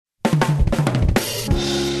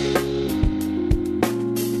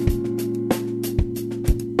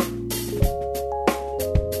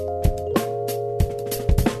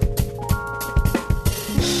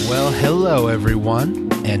Hello,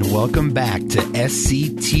 everyone, and welcome back to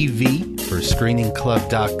SCTV for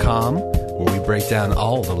ScreeningClub.com, where we break down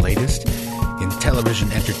all the latest in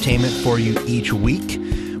television entertainment for you each week.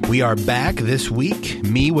 We are back this week,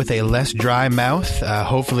 me with a less dry mouth,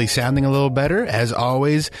 hopefully sounding a little better, as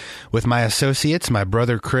always, with my associates, my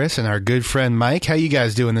brother Chris and our good friend Mike. How you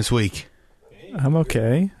guys doing this week? I'm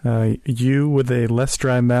okay. You with a less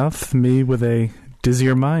dry mouth, me with a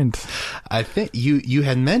dizzier mind. I think you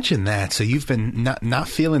had mentioned that, so you've been not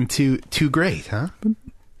feeling too great, huh?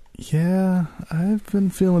 Yeah, I've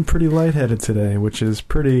been feeling pretty lightheaded today, which is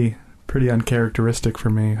pretty uncharacteristic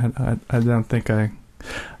for me. I don't think I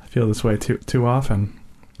feel this way too often.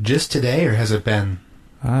 Just today, or has it been?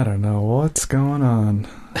 I don't know what's going on.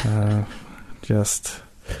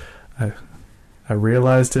 I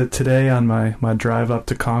realized it today on my drive up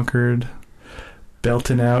to Concord,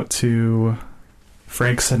 belting out to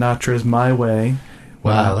Frank Sinatra's My Way.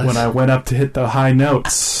 Wow, when I went up to hit the high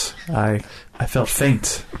notes, I felt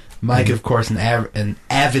faint. Mike, of course, an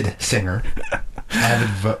avid singer,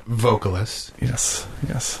 avid vocalist. Yes,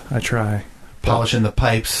 I try. Polishing the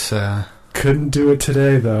pipes. Couldn't do it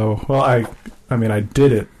today, though. Well, I mean, I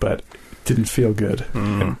did it, but it didn't feel good.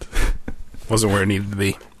 Wasn't where it needed to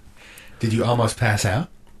be. Did you almost pass out?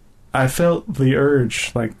 I felt the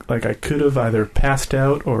urge, like I could have either passed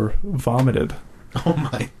out or vomited. Oh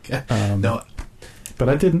my god! No, but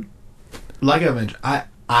I didn't. Like I mentioned,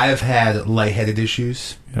 I've had lightheaded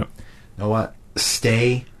issues. Yep. You know what?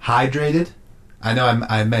 Stay hydrated. I know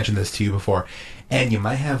I mentioned this to you before, and you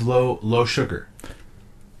might have low sugar.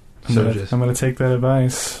 I'm gonna take that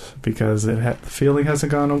advice because the feeling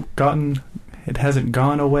hasn't gone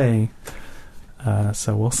away.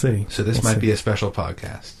 So we'll see. So this might be a special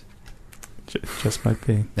podcast. Just might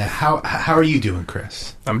be. Now, how are you doing,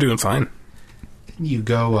 Chris? I'm doing fine. Didn't you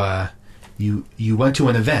go? You went to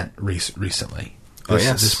an event recently.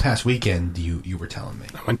 This past weekend, you were telling me.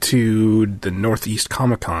 I went to the Northeast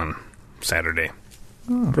Comic-Con Saturday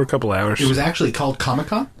for a couple hours. It was actually called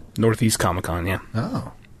Comic-Con? Northeast Comic-Con, yeah.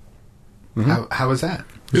 Oh. Mm-hmm. How was that?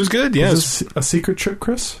 It was good, yeah. Was this a secret trip,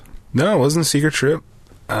 Chris? No, it wasn't a secret trip.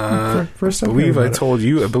 First I believe I told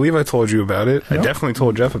you about it. Yep. I definitely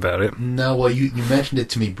told Jeff about it. No, well, you mentioned it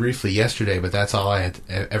to me briefly yesterday, but that's all I had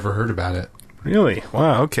ever heard about it. Really?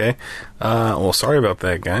 Wow, okay. Well, sorry about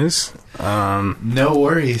that, guys. No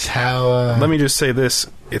worries. Let me just say this.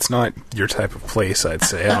 It's not your type of place, I'd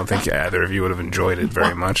say. I don't think either of you would have enjoyed it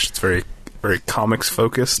very much. It's very, very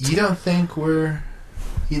comics-focused. You don't think we're,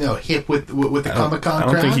 hip with the Comic-Con crowd?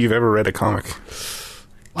 I don't think you've ever read a comic.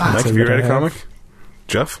 Wow. Mike, have you read a comic?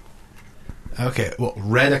 Jeff? Okay, well,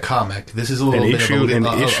 read a comic. This is a little bit of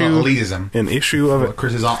elitism. An issue of it.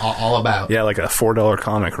 Chris is all about. Yeah, like a $4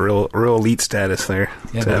 comic. Real elite status there.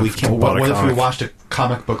 Yeah, but we can't. What if we watched a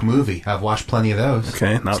comic book movie? I've watched plenty of those.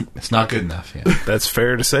 Okay, it's not good enough. Yeah. That's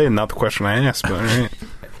fair to say, not the question I asked, but all right.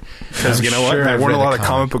 Because you know what? There weren't a lot of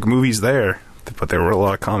comic book movies there, but there were a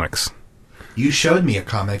lot of comics. You showed me a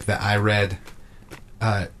comic that I read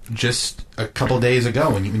just a couple days ago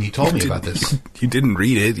when you told me about this. You didn't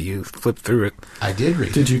read it. You flipped through it. I did read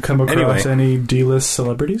it. Did you come across any D-list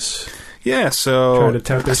celebrities? Yeah, so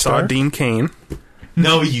I saw Dean Cain.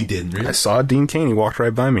 No, you didn't. Really? I saw Dean Cain. He walked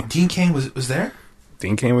right by me. Dean Cain was there?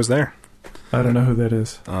 Dean Cain was there. I don't know who that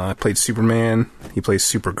is. I played Superman. He plays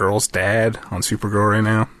Supergirl's dad on Supergirl right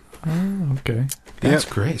now. Oh, okay. That's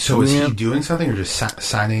great. So is he doing something or just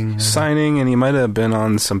signing? Signing, and he might have been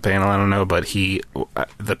on some panel, I don't know, but the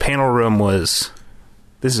panel room was,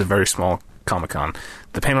 this is a very small Comic-Con.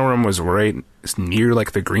 The panel room was right near,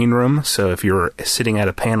 like, the green room, so if you were sitting at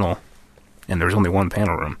a panel, and there was only one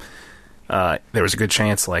panel room, there was a good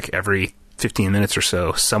chance, like, every 15 minutes or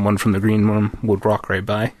so, someone from the green room would walk right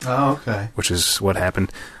by. Oh, okay. Which is what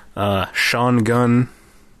happened. Sean Gunn,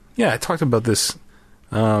 I talked about this.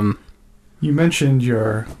 You mentioned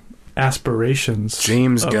your aspirations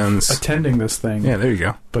James Gunn's attending this thing. Yeah, there you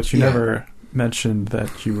go. But you never mentioned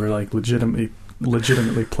that you were like legitimately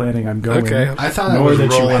planning on going. Okay. I thought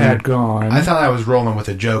you had gone. I thought I was rolling with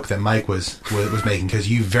a joke that Mike was making because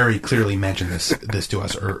you very clearly mentioned this to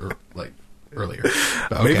us earlier. Okay.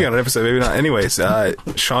 Maybe on an episode, maybe not. Anyways,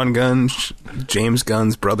 Sean Gunn, James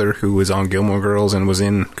Gunn's brother, who was on Gilmore Girls and was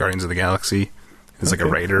in Guardians of the Galaxy, is like a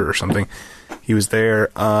writer or something. He was there.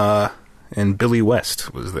 And Billy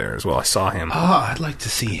West was there as well. I saw him. Oh, I'd like to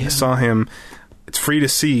see him. I saw him. It's free to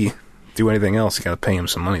see. Do anything else, you got to pay him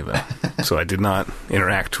some money, though. So I did not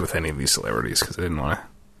interact with any of these celebrities because I didn't want to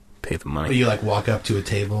pay them money. But you, walk up to a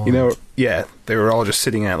table? Yeah. They were all just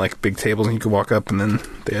sitting at, big tables, and you could walk up, and then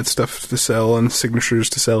they had stuff to sell and signatures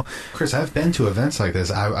to sell. Chris, I've been to events like this.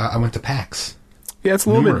 I went to PAX. Yeah, it's a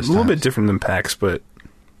little bit different than PAX, but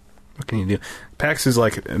what can you do? PAX is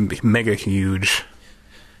like mega huge.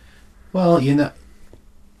 Well, They don't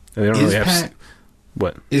really have...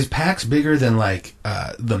 What? Is PAX bigger than, like,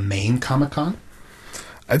 the main Comic-Con?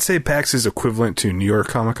 I'd say PAX is equivalent to New York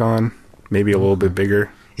Comic-Con, maybe a little bit bigger.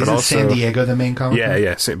 Is it San Diego the main Comic-Con?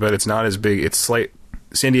 Yeah, but it's not as big. It's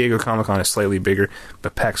San Diego Comic-Con is slightly bigger,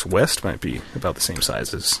 but PAX West might be about the same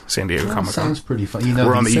size as San Diego Comic-Con. Sounds pretty fun.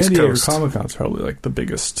 We're on the East Coast. San Diego Comic-Con is probably like the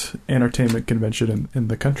biggest entertainment convention in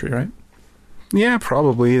the country, right? Yeah,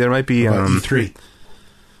 probably. There might be E3.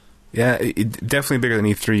 Yeah, definitely bigger than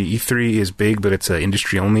E3. E3 is big, but it's an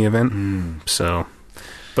industry-only event. So,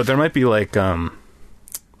 but there might be like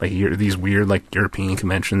these weird like European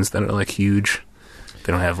conventions that are like huge.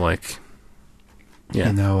 They don't have like,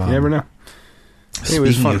 yeah, you never know.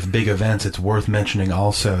 Speaking of big events, it's worth mentioning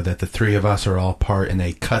also that the three of us are all part in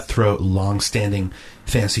a cutthroat, long-standing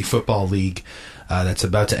fantasy football league that's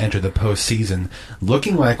about to enter the postseason.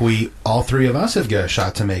 Looking like all three of us have got a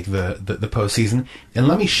shot to make the postseason. And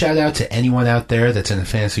let me shout out to anyone out there that's in a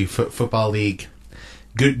fantasy football league.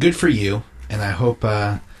 Good for you. And I hope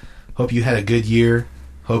you had a good year.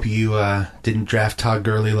 Hope you didn't draft Todd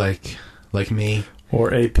Gurley like me.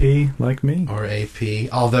 Or AP, like me. Or AP.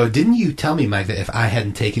 Although, didn't you tell me, Mike, that if I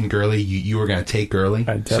hadn't taken Gurley, you were going to take Gurley?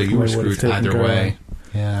 I definitely so you were screwed either Gurley. way.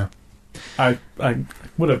 Yeah. I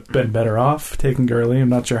would have been better off taking Gurley. I'm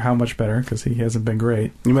not sure how much better, because he hasn't been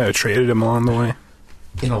great. You might have traded him along the way.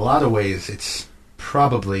 In a lot of ways, it's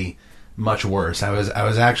probably much worse. I was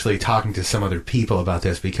actually talking to some other people about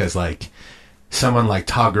this, because, like, someone like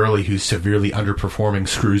Todd Gurley, who's severely underperforming,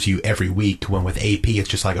 screws you every week, when with AP, it's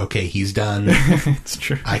just like, okay, he's done. It's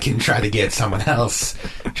true. I can try to get someone else.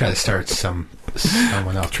 Try to start someone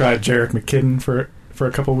else. Tried Jerick McKinnon for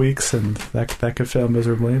a couple weeks, and that could fail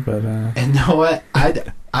miserably. But and you know what?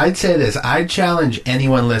 I'd say this. I'd challenge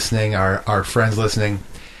anyone listening, our friends listening,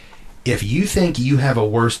 if you think you have a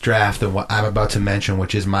worse draft than what I'm about to mention,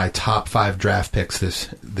 which is my top 5 draft picks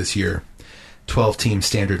this year, 12-team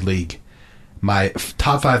standard league. My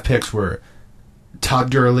top 5 picks were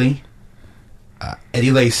Todd Gurley,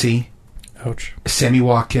 Eddie Lacy, ouch, Sammy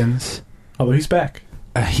Watkins. Although he's back.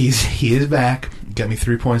 He is back. Got me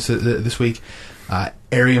 3 points this week.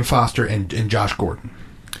 Arian Foster and Josh Gordon.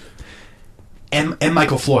 And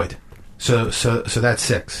Michael Floyd. So that's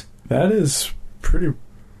 6. That is pretty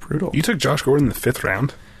brutal. You took Josh Gordon in the 5th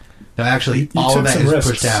round? No, actually, all of that is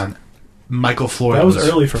pushed down. Michael Floyd that was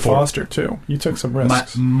early for 4th. Foster, too. You took some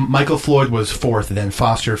risks. Michael Floyd was 4th, then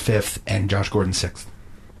Foster 5th, and Josh Gordon 6th.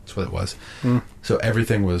 That's what it was. So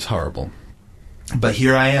everything was horrible. But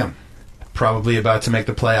here I am, probably about to make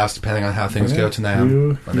the playoffs, depending on how things go tonight.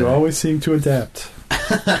 You always seem to adapt,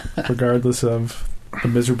 regardless of the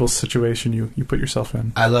miserable situation you put yourself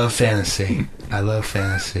in. I love fantasy.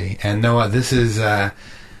 And Noah, this is... I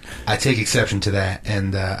take exception to that,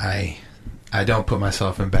 and I don't put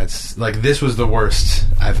myself in beds. Like, this was the worst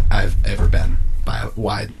I've ever been by a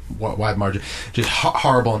wide margin. Just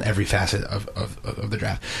horrible in every facet of the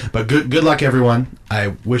draft. But good luck, everyone.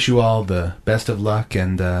 I wish you all the best of luck,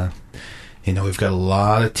 and we've got a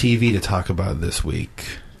lot of TV to talk about this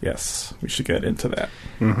week. Yes, we should get into that.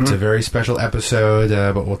 Mm-hmm. It's a very special episode,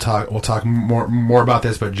 but we'll talk more about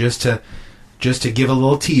this. But just to give a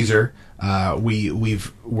little teaser.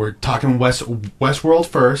 We're talking Westworld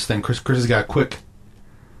first. Then Chris has got a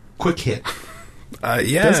quick hit.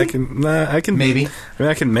 Yeah, I can maybe.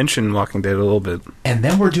 I can mention Walking Dead a little bit. And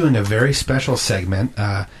then we're doing a very special segment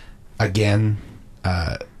again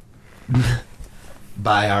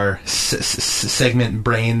by our segment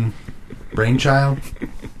brainchild,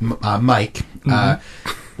 Mike. Where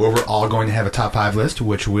we're all going to have a top 5 list,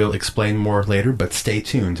 which we'll explain more later. But stay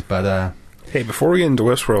tuned. But hey, before we get into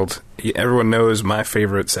Westworld, everyone knows my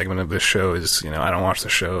favorite segment of this show is, I don't watch the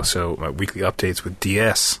show, so my weekly updates with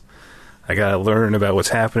DS. I gotta learn about what's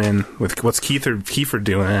happening with what's Kiefer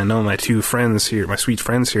doing. I know my 2 friends here, my sweet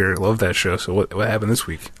friends here, love that show. So what happened this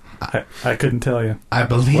week? I couldn't tell you. I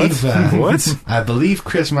believe what? I believe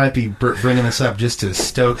Chris might be bringing this up just to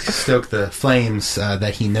stoke the flames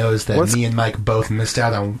that he knows that me and Mike both missed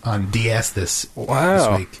out on DS this week.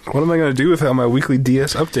 What am I going to do without my weekly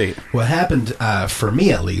DS update? What happened for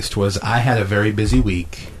me at least was I had a very busy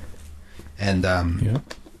week, and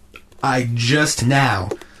I just now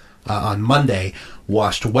on Monday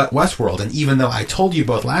watched Westworld, and even though I told you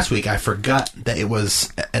both last week, I forgot that it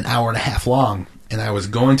was an hour and a half long. And I was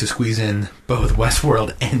going to squeeze in both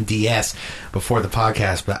Westworld and DS before the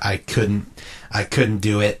podcast, but I couldn't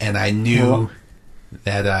do it. And I knew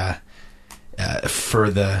that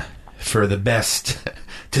for the for the best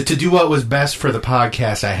to do what was best for the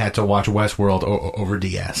podcast, I had to watch Westworld over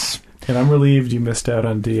DS. And I'm relieved you missed out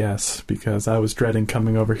on DS, because I was dreading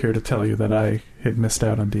coming over here to tell you that I had missed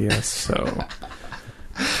out on DS. So,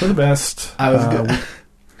 for the best. I was good.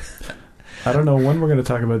 I don't know when we're going to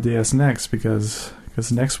talk about DS next, because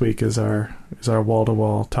next week is our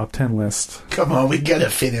wall-to-wall top 10 list. Come on, we got to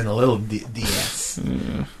fit in a little DS.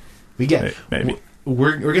 We get maybe.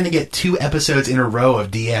 We're going to get 2 episodes in a row of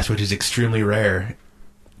DS, which is extremely rare.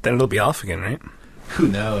 Then it'll be off again, right? Who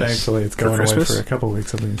knows? Thankfully, it's going away for a couple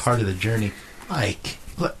weeks at least. Part of the journey. Mike,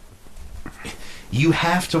 look, you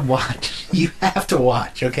have to watch. You have to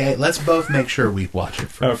watch, okay? Let's both make sure we watch it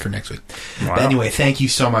for next week. Wow. But anyway, thank you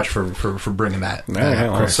so much for bringing that.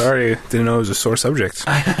 Well, sorry, didn't know it was a sore subject.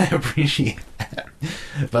 I appreciate that.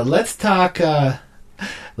 But let's talk some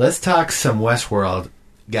Westworld.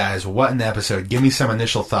 Guys, what an episode. Give me some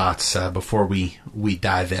initial thoughts before we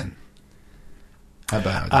dive in. How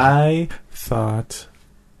about it? I thought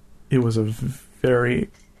it was a very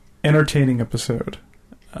entertaining episode.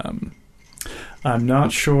 I'm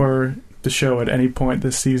not sure the show at any point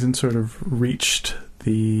this season sort of reached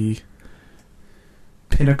the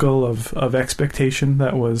pinnacle of expectation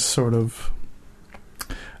that was sort of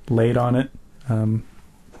laid on it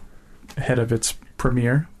ahead of its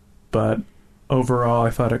premiere, but overall I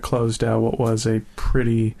thought it closed out what was a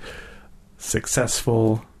pretty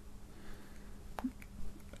successful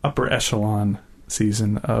upper echelon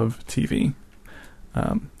season of TV.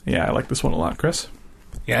 Yeah, I like this one a lot, Chris.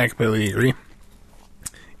 Yeah, I completely agree.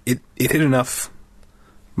 It hit enough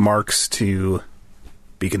marks to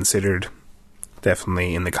be considered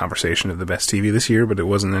definitely in the conversation of the best TV this year, but it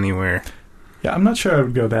wasn't anywhere. Yeah, I'm not sure I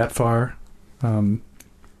would go that far.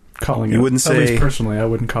 Calling you it, wouldn't say, at least personally, I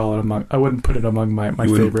wouldn't call it among. I wouldn't put it among my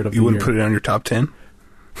favorite of the year. You wouldn't put it on your top 10?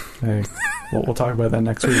 Hey, we'll talk about that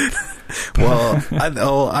next week. Well,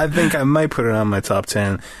 I think I might put it on my top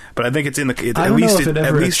 10, but I think it's in the at least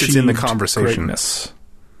it's in the conversation. Greatness.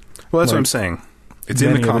 Well, that's what I'm saying. It's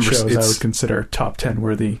in the conversation. Shows I would consider top 10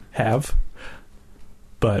 worthy have,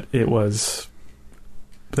 but there was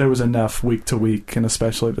enough week to week, and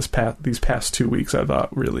especially these past 2 weeks, I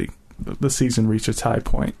thought really the season reached its high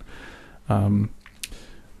point,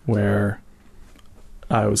 where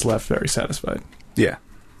I was left very satisfied. Yeah.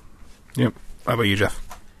 Yep. How about you, Jeff?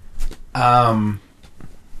 Well,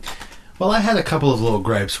 I had a couple of little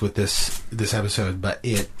gripes with this episode, but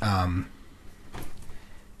it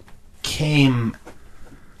came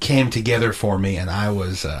together for me, and I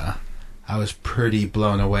was pretty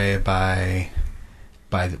blown away by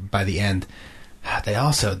the end.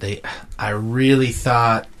 I really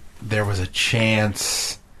thought there was a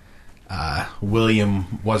chance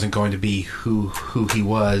William wasn't going to be who he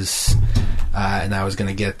was, and I was going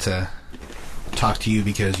to get to talk to you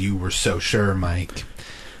because you were so sure, Mike.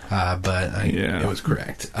 It was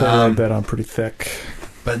correct. I laid that on pretty thick.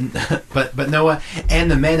 But Noah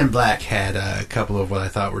and the Man in Black had a couple of what I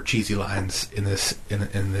thought were cheesy lines in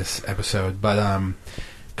this episode, but a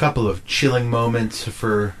couple of chilling moments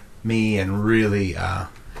for me, and really,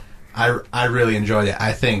 I really enjoyed it.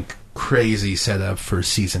 I think crazy setup for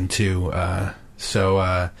season 2.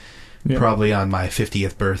 Probably on my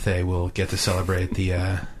 50th birthday, we'll get to celebrate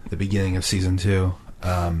the beginning of season 2.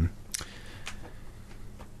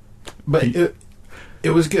 But it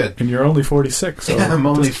was good. And you're only 46, so I'm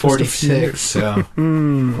only 46, so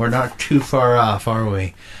we're not too far off, are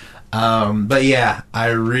we? But yeah, I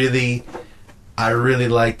really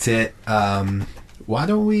liked it. Why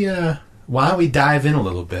don't we dive in a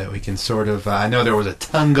little bit? We can sort of. I know there was a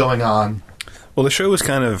ton going on. Well, the show was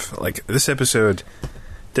kind of like this episode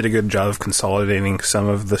did a good job of consolidating some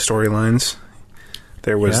of the storylines.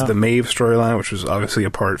 There was the Maeve storyline, which was obviously a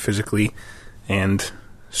part physically and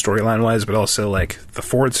storyline-wise, but also like the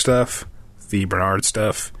Ford stuff, the Bernard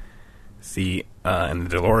stuff, and the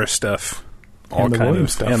Dolores stuff, and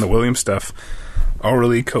the William stuff, all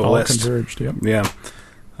really coalesced. All converged. Yep.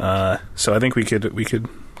 Yeah. So I think we could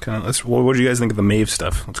kind of what do you guys think of the Maeve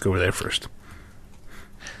stuff? Let's go over there first.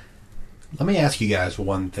 Let me ask you guys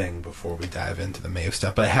one thing before we dive into the Maeve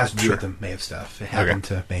stuff, but it has to do with the Maeve stuff. It happened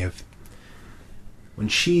to Maeve.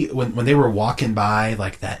 When they were walking by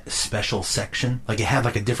like that special section, like it had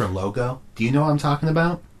like a different logo. Do you know what I'm talking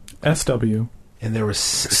about? SW. And there was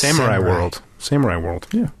Samurai World. Samurai World.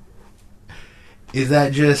 Yeah. Is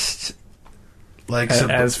that just like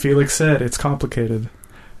as Felix said, it's complicated.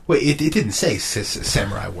 Wait, it didn't say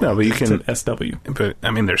Samurai World. No, but you can SW. But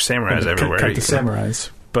I mean, there's samurais everywhere. Cut the samurais.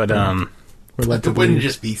 But it wouldn't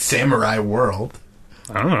just be Samurai World.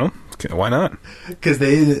 I don't know. Why not? Because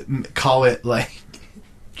they call it like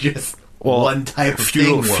just one type of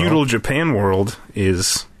feudal Japan world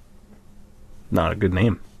is not a good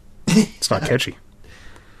name. It's not catchy.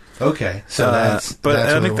 Okay, so but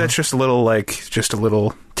I think that's just a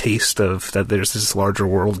little taste of that. There's this larger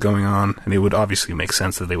world going on, and it would obviously make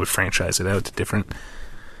sense that they would franchise it out to different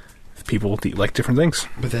people that like different things.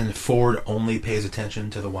 But then Ford only pays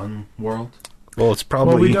attention to the one world. Well, it's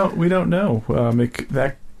probably we don't know.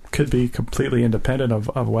 That could be completely independent of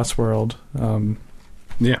Westworld.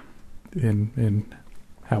 Yeah, in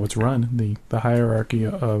how it's run, the hierarchy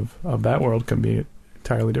of that world can be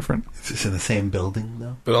entirely different. Is this in the same building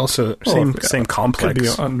though? But also same complex. Could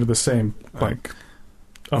be under the same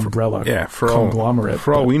umbrella. Conglomerate.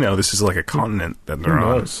 For all we know, this is like a continent that they're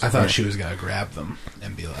on. I thought she was gonna grab them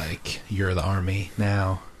and be like, "You're the army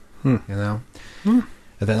now," you know.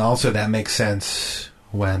 And then also that makes sense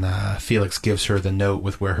when Felix gives her the note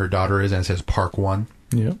with where her daughter is and it says Park 1.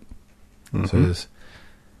 Yep. So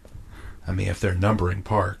if they're numbering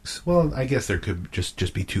parks, well, I guess there could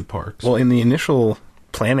just be 2 parks. Well, in the initial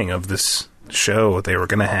planning of this show, they were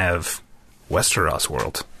going to have Westeros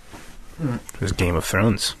World. There's Game of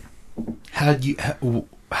Thrones. How do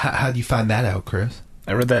you find that out, Chris?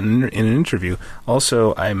 I read that in an interview.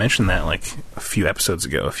 Also, I mentioned that like a few episodes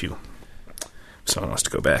ago. If someone wants to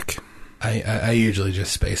go back, I usually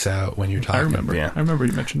just space out when you're talking. I remember. Yeah, I remember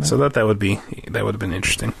you mentioned that. So that would have been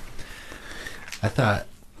interesting. I thought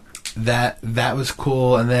that was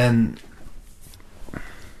cool, and then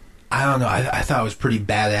I don't know. I thought it was pretty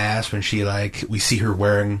badass when we see her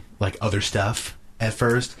wearing like other stuff at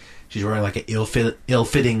first. She's wearing like an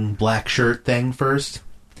ill-fitting black shirt thing first.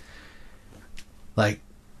 Like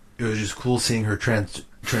it was just cool seeing her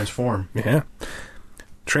transform. Yeah,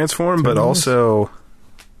 transform, but also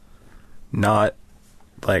not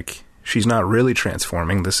like she's not really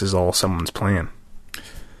transforming. This is all someone's plan.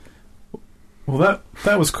 Well,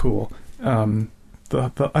 that was cool. I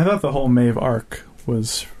thought the whole Maeve arc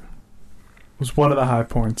was one of the high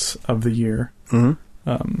points of the year.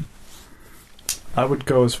 Mm-hmm. I would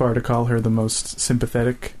go as far to call her the most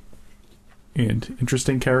sympathetic and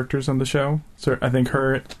interesting characters on the show. So I think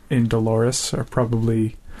her and Dolores are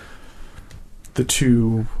probably the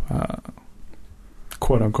 2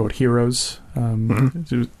 quote-unquote heroes.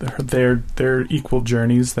 Their equal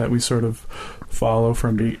journeys that we sort of follow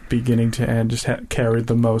from beginning to end just carried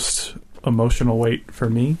the most emotional weight for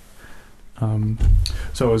me.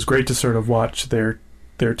 So it was great to sort of watch their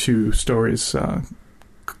 2 stories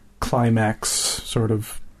climax sort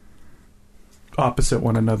of opposite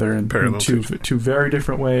one another in two very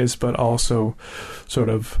different ways, but also sort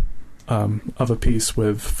of a piece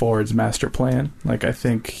with Ford's master plan. Like I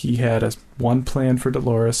think he had one plan for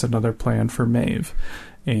Dolores, another plan for Maeve,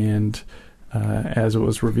 and as it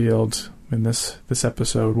was revealed in this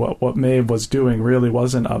episode, what Maeve was doing really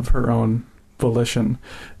wasn't of her own volition.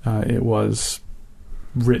 It was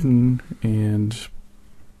written and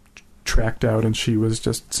tracked out, and she was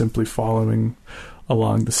just simply following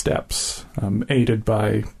along the steps, aided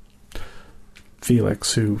by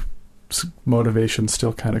Felix, whose motivations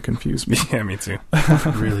still kind of confuse me. Yeah, me too.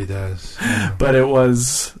 It really does. Yeah. But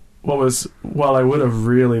while I would have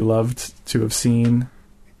really loved to have seen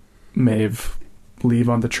Maeve leave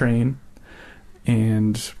on the train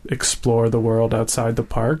and explore the world outside the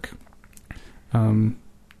park,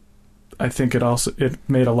 I think it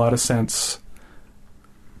made a lot of sense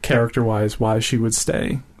character-wise why she would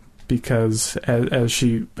stay, because as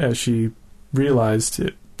she realized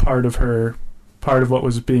part of what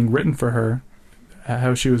was being written for her,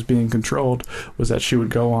 how she was being controlled, was that she would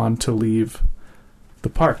go on to leave the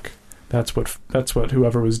park. That's what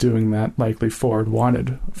whoever was doing that, likely Ford,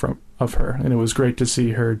 wanted of her, and it was great to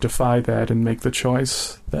see her defy that and make the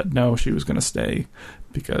choice that no, she was going to stay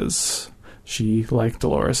because she, like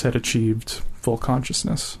Dolores, had achieved full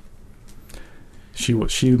consciousness.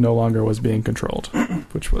 She no longer was being controlled,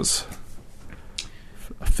 which was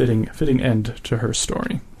a fitting end to her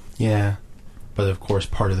story. Yeah, but of course,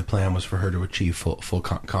 part of the plan was for her to achieve full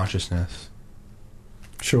consciousness.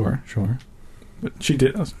 Sure, but she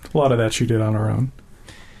did a lot of that. She did on her own.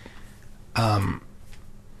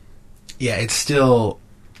 Yeah, it's still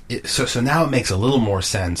so now it makes a little more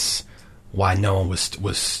sense why no one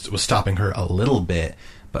was stopping her a little bit,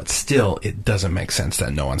 but still, it doesn't make sense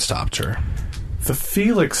that no one stopped her. The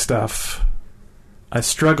Felix stuff I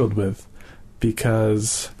struggled with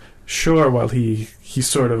because, sure, while he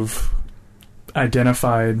sort of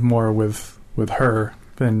identified more with her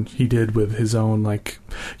than he did with his own like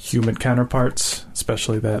human counterparts,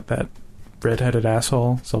 especially that redheaded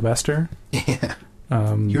asshole Sylvester. Yeah,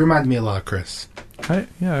 you remind me a lot of Chris. I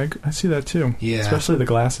see that too. Yeah, especially the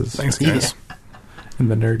glasses. Thanks, guys. Yeah. And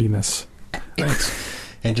the nerdiness.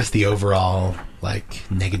 And just the overall, like,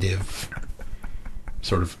 negative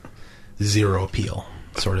sort of zero appeal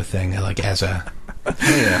sort of thing, like, as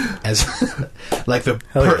like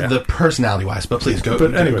the personality wise. But please go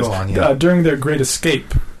on. Yeah. During their great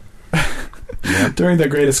escape, during their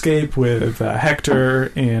great escape with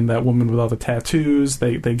Hector and that woman with all the tattoos,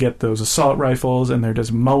 they get those assault rifles and they're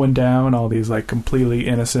just mowing down all these like completely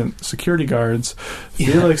innocent security guards.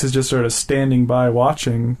 Felix is just sort of standing by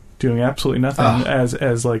watching, doing absolutely nothing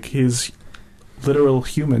as like his literal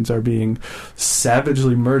humans are being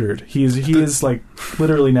savagely murdered. He is like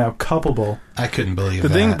literally now culpable. I couldn't believe the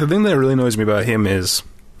thing that really annoys me about him is,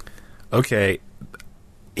 okay,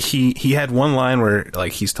 he had one line where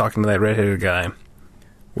like he's talking to that redheaded guy,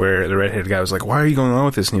 where the redheaded guy was like, "Why are you going on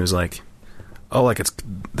with this?" And he was like, "Oh, like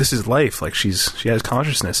this is life. Like she has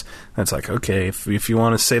consciousness." And it's like, okay, if you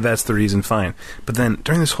want to say that's the reason, fine. But then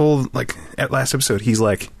during this whole like at last episode, he's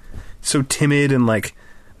like so timid and like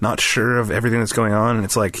not sure of everything that's going on, and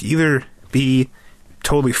it's like either be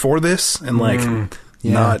totally for this and like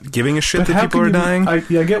not giving a shit that people are dying. I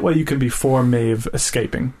get why you can be for Maeve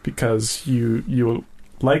escaping, because you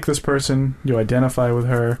like this person, you identify with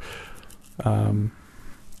her.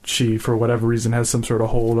 She, for whatever reason, has some sort of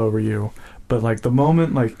hold over you. But like the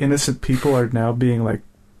moment like innocent people are now being like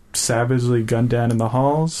savagely gunned down in the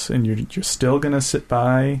halls, and you're still gonna sit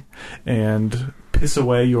by and piss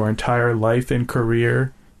away your entire life and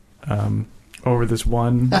career over this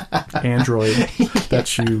one android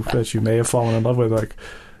that you may have fallen in love with. Like,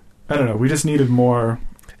 I don't know, we just needed more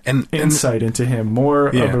insight into him, more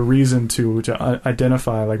of a reason to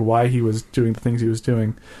identify like why he was doing the things he was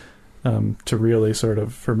doing, to really sort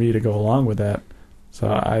of, for me to go along with that. So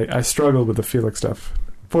I struggled with the Felix stuff.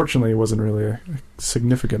 Fortunately, it wasn't really a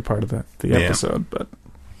significant part of the episode. But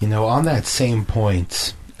on that same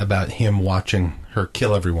point about him watching her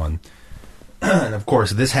kill everyone, and of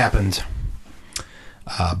course this happened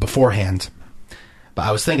beforehand, but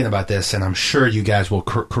I was thinking about this, and I'm sure you guys will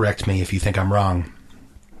correct me if you think I'm wrong.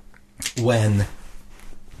 When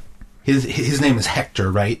his name is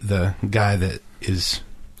Hector, right? The guy that is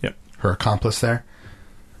her accomplice there.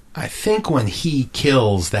 I think when he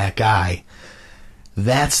kills that guy,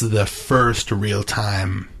 that's the first real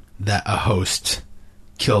time that a host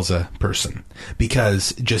kills a person.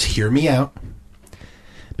 Because, just hear me out,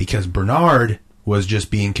 because Bernard was just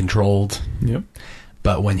being controlled. Yep.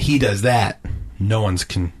 But when he does that, no one's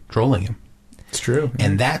controlling him. It's true.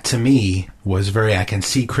 And that, to me, was I can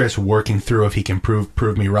see Chris working through if he can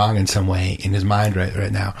prove me wrong in some way in his mind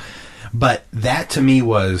right now. But that, to me,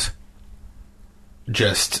 was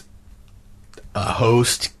just a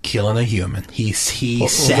host killing a human. He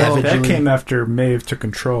savagely... That came after Maeve took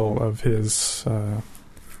control of his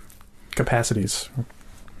capacities.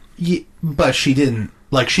 Yeah, but she didn't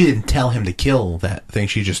tell him to kill that thing.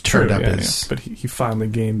 She just turned up his... Yeah. But he finally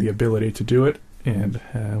gained the ability to do it, and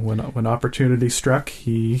when opportunity struck,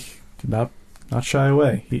 he did not shy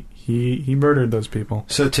away. He murdered those people.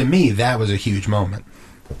 So to me, that was a huge moment.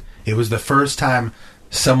 It was the first time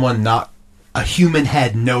a human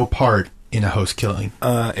had no part in a host killing.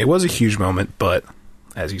 It was a huge moment, but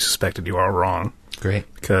as you suspected, you are wrong.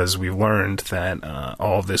 Great. Because we learned that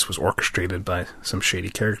all of this was orchestrated by some shady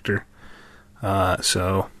character.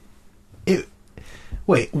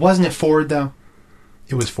 Wait, wasn't it Ford, though?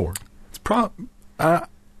 It was Ford. It's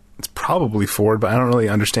probably Ford, but I don't really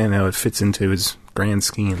understand how it fits into his grand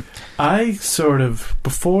scheme. I sort of,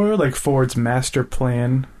 before like Ford's master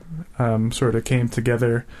plan sort of came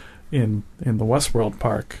together in the Westworld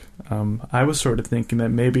park, I was sort of thinking that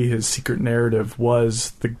maybe his secret narrative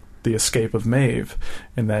was the escape of Maeve,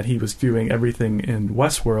 and that he was doing everything in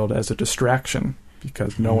Westworld as a distraction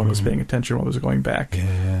because no one was paying attention what was going back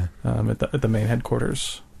at the main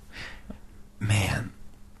headquarters. Man,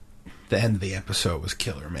 the end of the episode was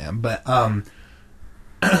killer, man. But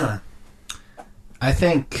I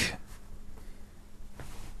think,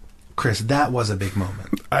 Chris, that was a big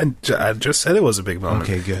moment. I just said it was a big moment.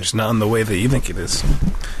 Okay, good. Just not in the way that you think it is.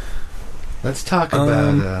 Let's talk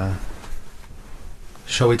about...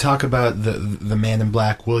 shall we talk about the Man in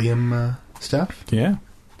Black William stuff? Yeah.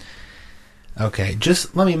 Okay,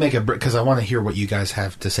 just let me make a break, because I want to hear what you guys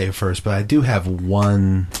have to say first, but I do have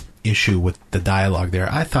one issue with the dialogue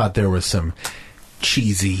there. I thought there was some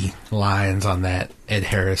cheesy lines on that Ed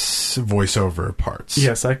Harris voiceover parts.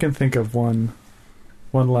 Yes, I can think of one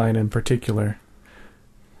line in particular.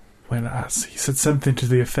 When he said something to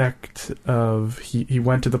the effect of he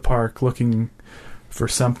went to the park looking for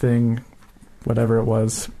something, whatever it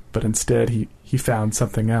was, but instead he found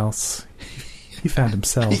something else. He found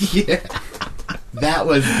himself. Yeah. That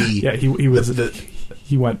was the... Yeah,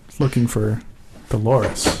 he went looking for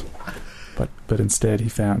Dolores, but instead he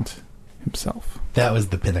found himself. That was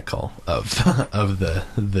the pinnacle of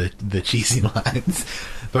the cheesy lines.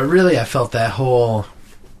 But really, I felt that whole...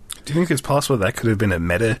 Do you think it's possible that could have been a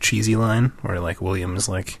meta cheesy line where like William is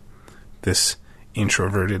like this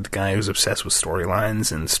introverted guy who's obsessed with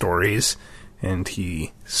storylines and stories, and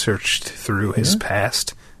he searched through his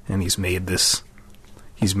past and he's made this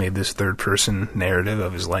third person narrative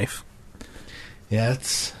of his life? Yeah,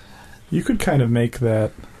 it's... You could kind of make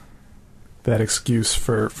that excuse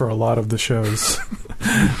for a lot of the show's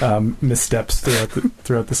missteps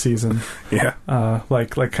throughout the season. Yeah.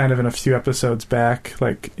 Like kind of in a few episodes back,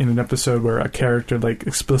 like in an episode where a character like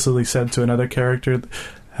explicitly said to another character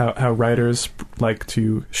how writers like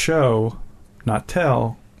to show, not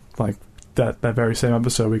tell. Like that very same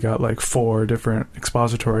episode, we got like 4 different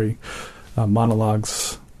expository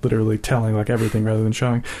monologues, literally telling like everything rather than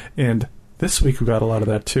showing. And this week we got a lot of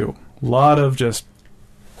that too. A lot of just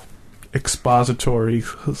expository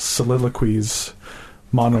soliloquies,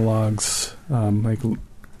 monologues, like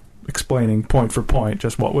explaining point for point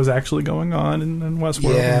just what was actually going on in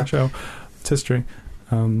Westworld in the show. It's history.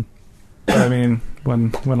 But I mean,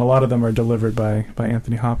 when a lot of them are delivered by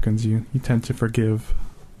Anthony Hopkins, you tend to forgive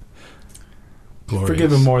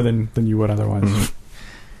him more than you would otherwise. Mm-hmm.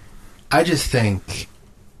 I just think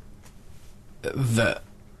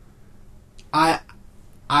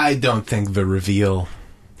I don't think the reveal,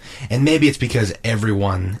 and maybe it's because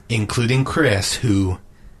everyone, including Chris, who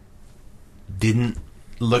didn't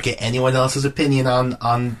look at anyone else's opinion on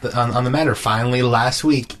the matter, finally last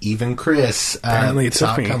week, even Chris apparently it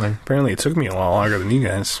saw took it coming. Apparently it took me a lot longer than you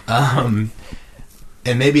guys. And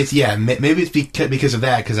maybe it's because of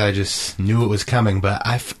that, because I just knew it was coming, but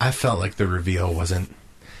I felt like the reveal wasn't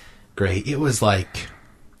great. It was like...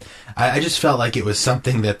 I just felt like it was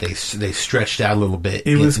something that they stretched out a little bit.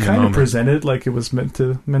 It was kind of presented like it was meant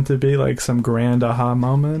to be like some grand aha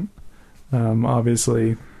moment.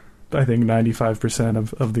 Obviously, I think 95%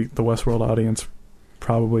 of the Westworld audience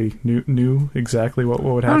probably knew exactly what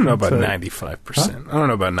would happen. I don't know about 95%. Huh? I don't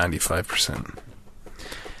know about 95%.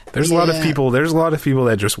 There's a lot of people. There's a lot of people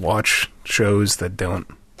that just watch shows that don't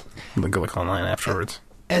look online afterwards.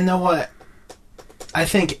 And know what? I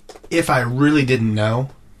think if I really didn't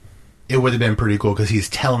know, it would have been pretty cool because he's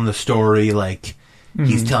telling the story like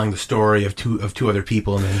he's telling the story of two other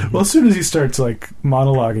people. And then, well, as soon as he starts like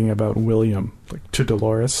monologuing about William, like to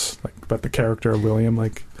Dolores, like about the character of William,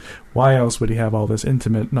 like why else would he have all this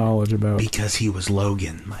intimate knowledge about? Because he was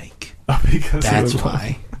Logan, Mike. Oh, because that's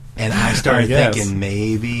why. And I started thinking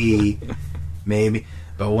maybe,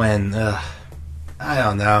 but when I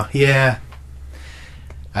don't know. Yeah,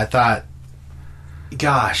 I thought,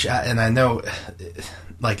 gosh, and I know,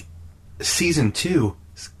 like. Season 2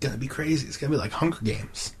 is going to be crazy. It's going to be like Hunger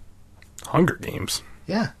Games. Hunger Games?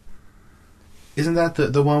 Yeah. Isn't that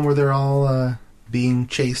the one where they're all being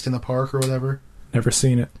chased in the park or whatever? Never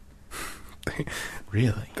seen it.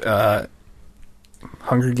 Really?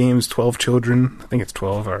 Hunger Games, 12 children, I think it's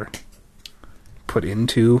 12, are put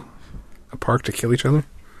into a park to kill each other?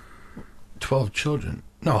 12 children?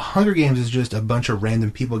 No, Hunger Games is just a bunch of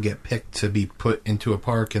random people get picked to be put into a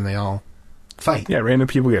park and they all... fight. Yeah, random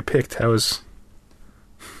people get picked. How is...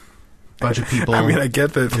 bunch of people... I mean, I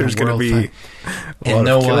get that there's going to be a lot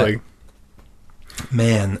of killing. What?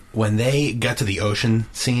 Man, when they got to the ocean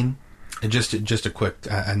scene, just a quick...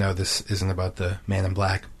 I know this isn't about the Man in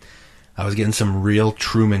Black. I was getting some real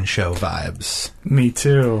Truman Show vibes. Me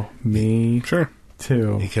too. Sure.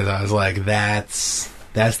 Too. Because I was like, that's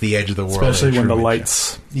the edge of the world. Especially when the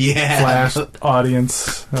lights flashed,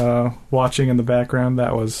 audience watching in the background.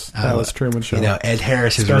 That was Truman Show. You know, Ed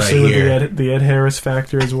Harris is especially right here. With the Ed Harris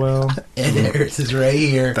factor as well. Ed Harris is right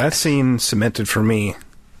here. That scene cemented for me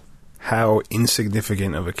how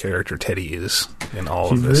insignificant of a character Teddy is in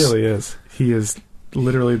all of this. He really is. He is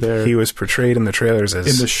literally there. He was portrayed in the trailers as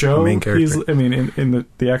in the show, the main character. In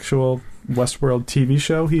the actual Westworld TV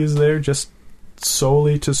show, he is there just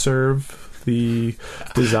solely to serve the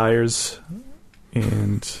desires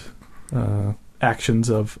and actions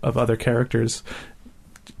of other characters,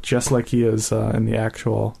 just like he is in the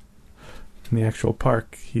actual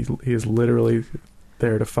park. He is literally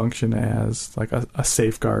there to function as like a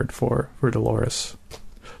safeguard for Dolores,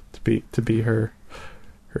 to be her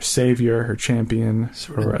savior, her champion,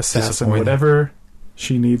 or assassin, whatever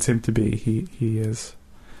she needs him to be. He is.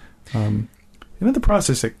 In the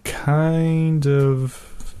process, it kind of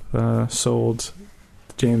sold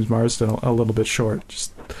James Marsden a little bit short.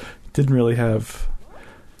 Just didn't really have...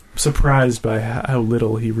 surprised by how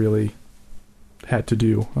little he really had to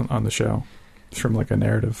do on the show from like a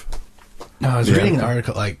narrative. No, I was reading an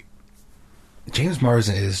article like James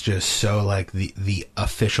Marsden is just so like the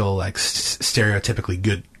official like stereotypically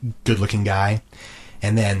good looking guy,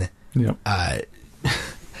 and then Yep.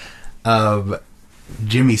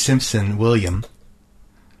 Jimmy Simpson William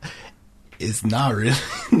is not really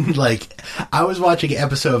like. I was watching an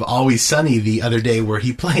episode of Always Sunny the other day where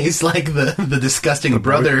he plays like the disgusting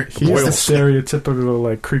brother. He's the stereotypical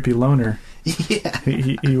like creepy loner. Yeah,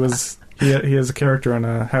 he has a character on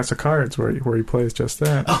House of Cards where he plays just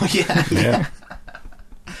that. Oh yeah.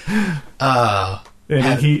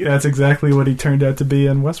 And that's exactly what he turned out to be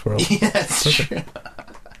in Westworld. Yeah, that's true.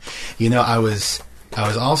 You know, I was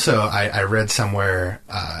also I read somewhere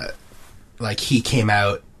like he came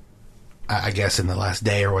out, I guess in the last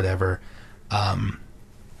day or whatever, and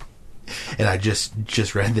I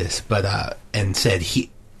just read this, but and said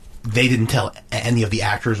they didn't tell any of the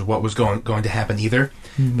actors what was going to happen either,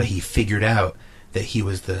 but he figured out that he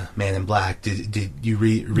was the Man in Black. Did you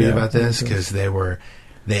read about this? Because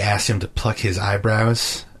they asked him to pluck his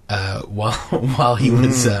eyebrows while he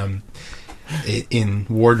was in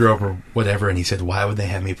wardrobe or whatever, and he said, "Why would they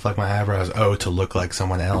have me pluck my eyebrows? Oh, to look like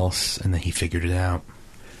someone else." And then he figured it out.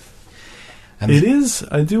 I mean, it is.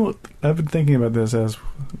 I've been thinking about this as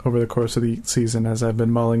over the course of the season, as I've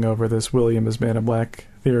been mulling over this William as Man in Black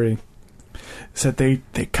theory. Is that they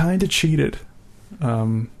kind of cheated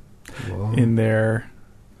in their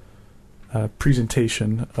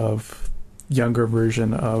presentation of younger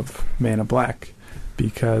version of Man in Black,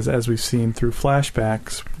 because as we've seen through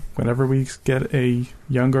flashbacks, whenever we get a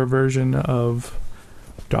younger version of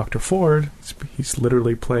Dr. Ford, he's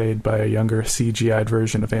literally played by a younger CGI'd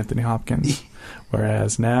version of Anthony Hopkins.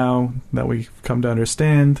 Whereas now that we've come to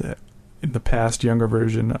understand, in the past younger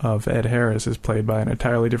version of Ed Harris is played by an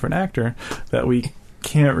entirely different actor that we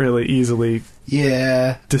can't really easily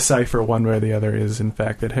decipher one way or the other is in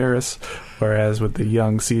fact Ed Harris. Whereas with the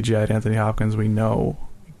young CGI'd Anthony Hopkins, we know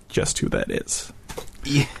just who that is.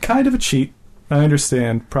 Yeah. Kind of a cheat. I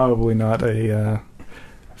understand, probably not a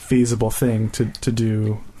feasible thing to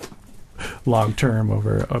do long term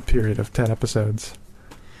over a period of 10 episodes.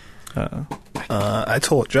 I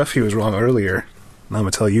told Jeff he was wrong earlier. Now I'm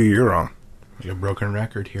going to tell you you're wrong. You're a broken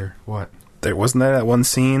record here. What? There wasn't that one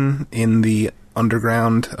scene in the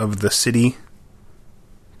underground of the city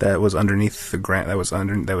that was underneath the ground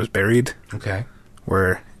that was buried. Okay.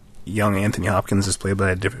 Where young Anthony Hopkins is played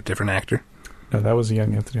by a different actor. No, that was a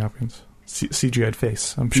young Anthony Hopkins. CGI'd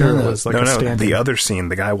face. I'm sure it was like a stand-in. The other scene,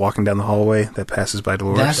 the guy walking down the hallway that passes by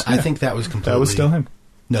Dolores. I think that was completely... That was still him.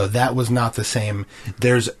 No, that was not the same.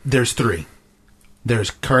 There's three.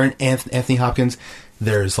 There's current Anthony Hopkins.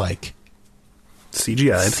 There's like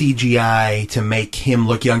CGI to make him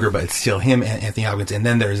look younger, but it's still him, Anthony Hopkins. And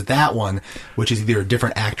then there's that one, which is either a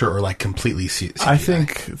different actor or like completely CGI. I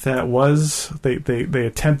think that was... They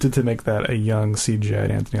attempted to make that a young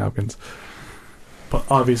CGI'd Anthony Hopkins. But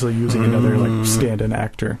obviously using another like stand-in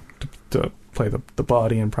actor to play the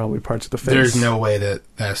body and probably parts of the face. There's no way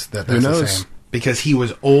that's the same. Because he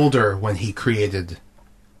was older when he created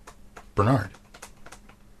Bernard.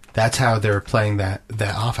 That's how they were playing that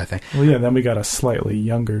off, I think. Well, yeah, then we got a slightly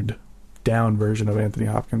younger down version of Anthony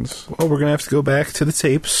Hopkins. Well, we're going to have to go back to the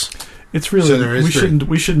tapes. It's really... So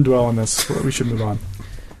we shouldn't dwell on this. We should move on.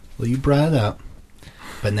 Well, you brought it up.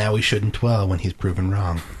 But now we shouldn't dwell when he's proven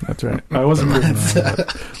wrong. That's right. I wasn't proven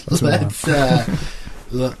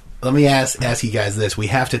wrong. Let me ask you guys this. We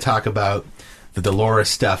have to talk about the Dolores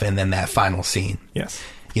stuff and then that final scene. Yes.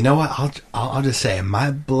 You know what? I'll just say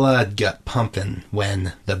my blood got pumping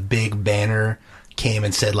when the big banner came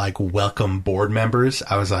and said like welcome board members.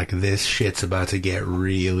 I was like, this shit's about to get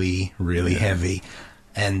really, really heavy.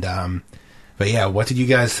 And but yeah, what did you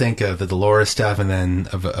guys think of the Dolores stuff and then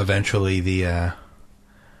eventually the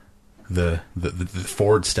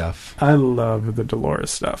Ford stuff? I love the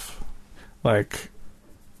Dolores stuff. Like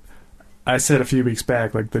I said a few weeks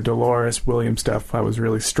back, like the Dolores William stuff I was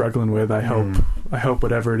really struggling with. I hope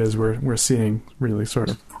whatever it is we're seeing really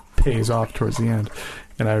sort of pays off towards the end.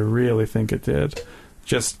 And I really think it did.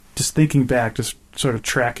 Just thinking back, just sort of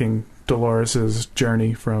tracking Dolores's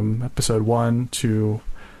journey from episode 1 to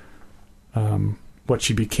what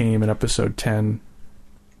she became in episode 10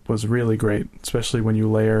 was really great, especially when you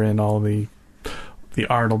layer in all the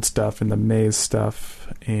Arnold stuff and the Maze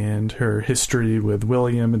stuff and her history with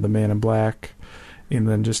William and the Man in Black, and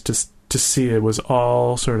then just to see it was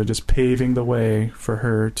all sort of just paving the way for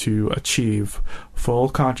her to achieve full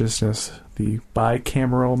consciousness, the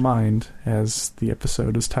bicameral mind, as the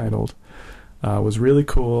episode is titled, was really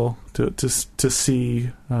cool to see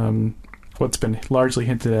what's been largely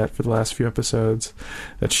hinted at for the last few episodes,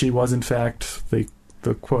 that she was in fact the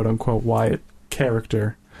quote-unquote Wyatt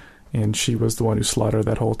character, and she was the one who slaughtered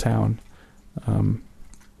that whole town,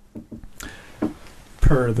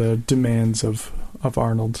 per the demands of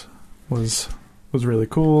Arnold, was really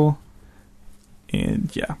cool.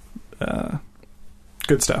 And yeah,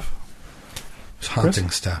 good stuff. It's haunting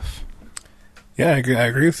Chris? stuff. Yeah, I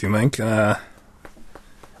agree with you, Mike. There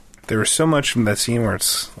was so much from that scene where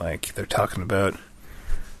it's like they're talking about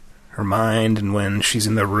her mind, and when she's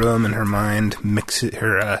in the room and her mind mixes,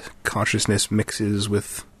 her consciousness mixes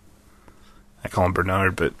with, I call him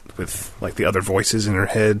Bernard, but with like the other voices in her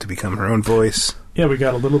head to become her own voice. Yeah, we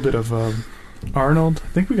got a little bit of Arnold. I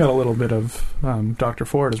think we got a little bit of Dr.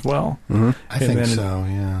 Ford as well. Mm-hmm. I think so,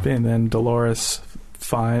 yeah. And then Dolores,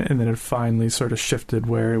 and then it finally sort of shifted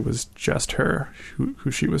where it was just her who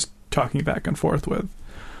she was talking back and forth with.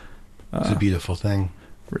 It's a beautiful thing.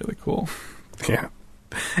 Really cool. Yeah.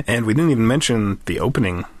 And we didn't even mention the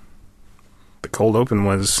opening. The cold open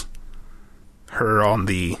was her on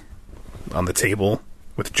the table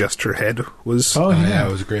with just her head. Was Oh yeah,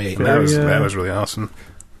 it was great. Very, that was really awesome.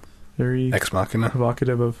 Very Ex Machina.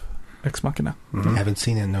 evocative of Ex Machina. Mm-hmm. Haven't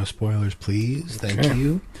seen it. No spoilers, please. Thank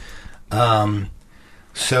you.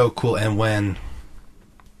 So cool. And when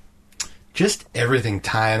just everything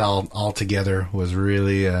tying all together was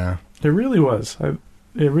really... It really was. I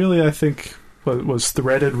think, was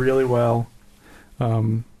threaded really well.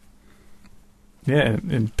 And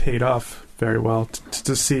paid off very well.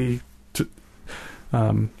 To see,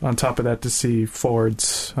 on top of that, to see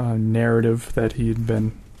Ford's narrative that he'd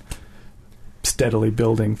been steadily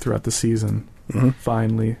building throughout the season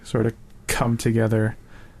finally sort of come together.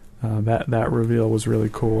 That reveal was really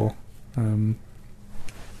cool.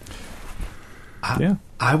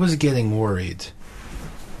 I was getting worried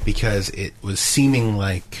because it was seeming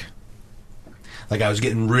like I was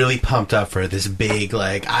getting really pumped up for this big,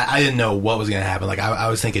 like, I didn't know what was going to happen. Like, I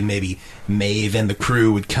was thinking maybe Maeve and the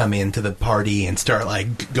crew would come into the party and start,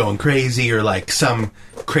 like, going crazy, or, like, some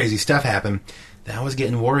crazy stuff happen. Then I was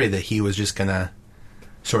getting worried that he was just going to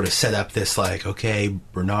sort of set up this, like, okay,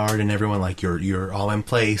 Bernard and everyone, like, you're all in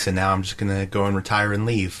place, and now I'm just going to go and retire and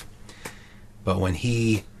leave. But when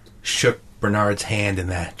he shook Bernard's hand in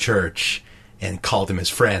that church and called him his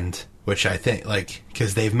friend... Which I think, like,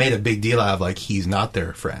 because they've made a big deal out of, like, he's not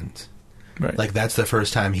their friend. Right. Like, that's the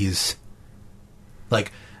first time he's,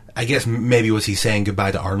 like, I guess maybe was he saying goodbye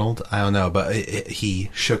to Arnold? I don't know, but he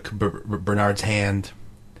shook Bernard's hand.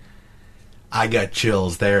 I got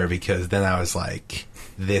chills there because then I was like,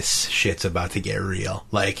 this shit's about to get real.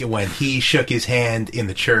 Like, when he shook his hand in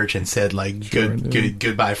the church and said, like,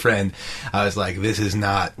 goodbye, friend, I was like, this is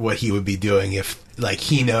not what he would be doing if, like,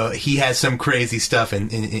 he has some crazy stuff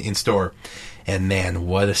in store. And man,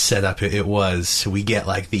 what a setup it was. We get,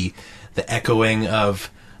 like, the echoing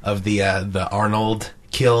of the Arnold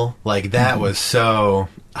kill. Like, that was so...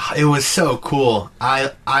 It was so cool.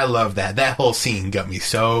 I love that. That whole scene got me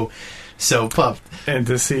so pumped. And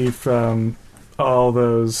to see from all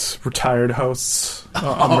those retired hosts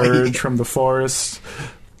emerge from the forest,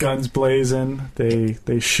 guns blazing,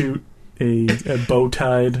 they shoot a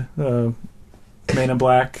bow-tied man in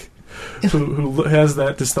black who has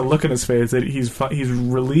that, just the look in his face that he's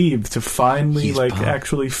relieved to finally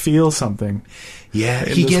actually feel something. Yeah,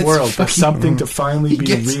 in this world, for something to finally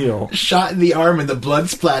be real. Shot in the arm and the blood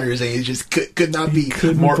splatters, and he just could not be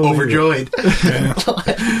more overjoyed.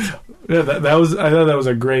 Yeah, that was, I thought that was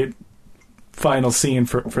a great final scene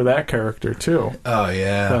for that character too. Oh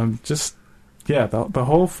yeah, the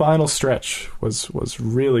whole final stretch was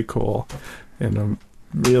really cool, and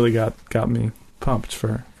really got me pumped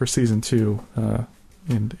for season 2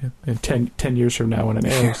 in 10 years from now when it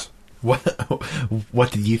airs.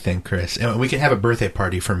 What did you think, Chris? And we can have a birthday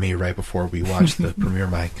party for me right before we watch the premiere,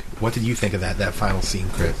 Mike. What did you think of that final scene,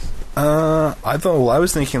 Chris? I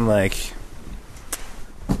was thinking, like,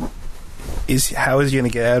 how is he going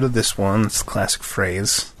to get out of this one? It's a classic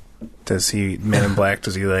phrase. Does he, Man in Black,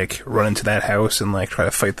 does he, like, run into that house and, like, try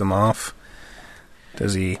to fight them off?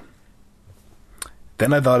 Does he...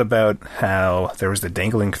 Then I thought about how there was the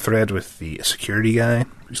dangling thread with the security guy,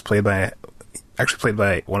 who's played by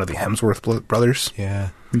one of the Hemsworth brothers. Yeah.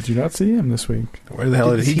 Did you not see him this week? Where the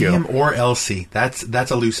hell did he go? Him or Elsie? That's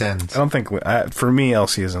a loose end. I don't think... for me,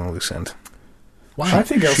 Elsie isn't a loose end. Why? I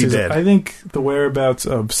think Elsie's... I think the whereabouts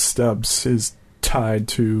of Stubbs is tied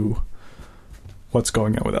to what's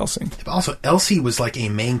going on with Elsie. But also, Elsie was like a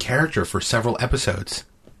main character for several episodes.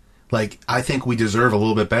 Like, I think we deserve a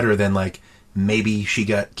little bit better than, like, maybe she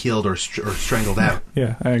got killed or strangled out.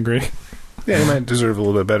 Yeah, I agree. Yeah, he might deserve a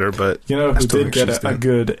little bit better, but... You know who did get a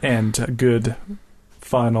good end, a good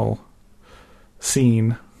final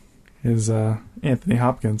scene is Anthony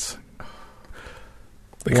Hopkins.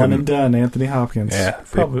 One and done, Anthony Hopkins. Yeah,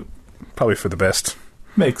 probably for the best.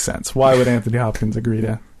 Makes sense. Why would Anthony Hopkins agree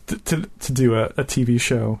to do a TV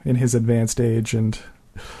show in his advanced age and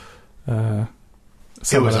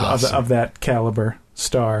someone awesome. of that caliber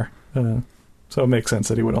star? So it makes sense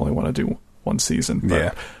that he would only want to do one season. But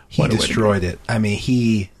Yeah. He destroyed it. I mean,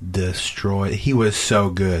 he was so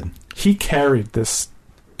good. He carried this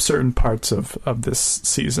certain parts of this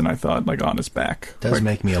season, I thought, like on his back. Does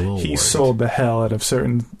make me a little He worried. sold the hell out of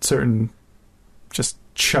certain just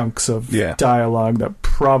chunks of Yeah. dialogue that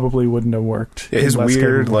probably wouldn't have worked. Yeah, his unless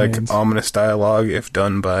weird, Kevin like, Haynes. ominous dialogue, if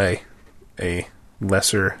done by a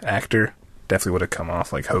lesser actor, definitely would have come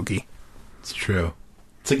off like hokey. It's true.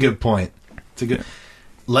 It's a good point.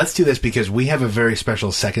 Let's do this because we have a very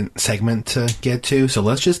special second segment to get to. So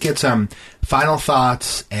let's just get some final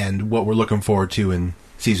thoughts and what we're looking forward to in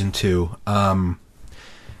season 2.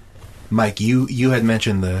 Mike, you had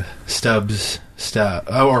mentioned the Stubbs stuff,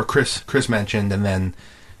 or Chris mentioned, and then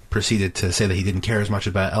proceeded to say that he didn't care as much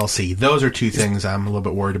about Elsie. Those are two things I'm a little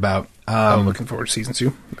bit worried about. I'm looking forward to season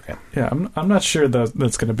 2. Okay. Yeah, I'm not sure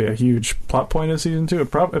that's going to be a huge plot point in season 2.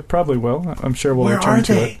 It probably will. I'm sure we'll Where return are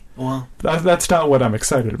to they? it. Well, that's not what I'm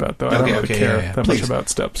excited about, though. I don't really care that Please. much about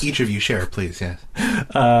Stubbs. Each of you share, please. Yes.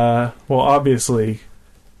 Well, obviously,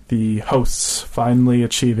 the hosts finally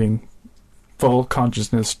achieving full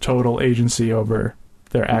consciousness, total agency over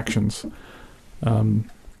their actions,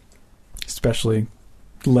 especially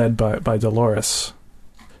led by Dolores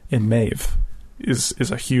in Maeve,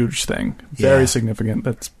 is a huge thing. Very significant.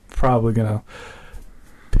 That's probably going to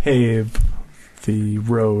pave the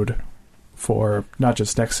road for not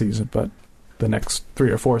just next season, but the next 3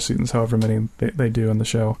 or 4 seasons, however many they do in the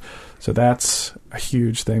show. So that's a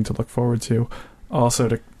huge thing to look forward to. Also,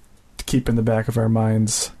 to keep in the back of our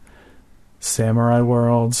minds, Samurai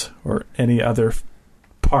World or any other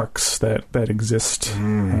parks that exist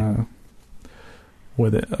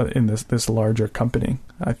with it in this larger company,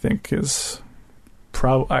 I think is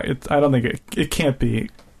probably. I don't think it can't be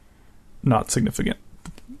not significant.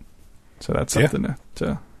 So that's something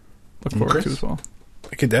to look forward to as well.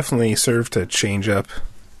 It could definitely serve to change up,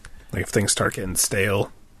 like if things start getting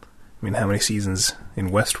stale. I mean, how many seasons in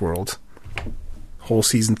Westworld? Whole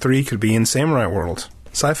season 3 could be in Samurai World,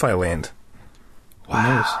 Sci-Fi Land.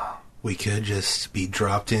 Wow. We could just be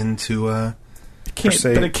dropped into but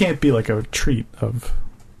it can't be like a retreat of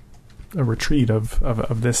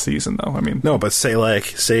this season, though. I mean, no, but say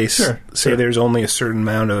there's only a certain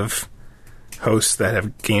amount of hosts that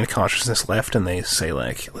have gained consciousness left, and they say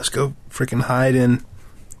like, let's go freaking hide in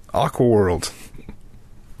Aqua World.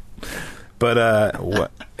 But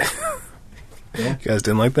what? You guys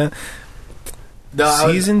didn't like that? No,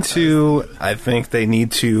 Season 2, I think they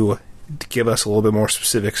need to give us a little bit more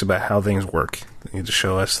specifics about how things work. They need to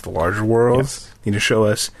show us the larger world. Yes. They need to show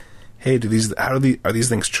us, hey, are these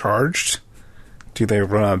things charged? Do they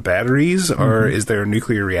run on batteries, or is there a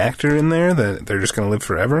nuclear reactor in there that they're just going to live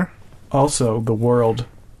forever? Also, the world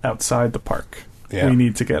outside the park. Yeah. We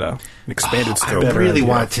need to get an Expanded scope. I really idea.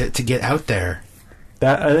 want to get out there.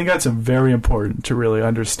 I think that's very important to really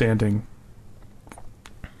fully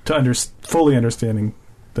understanding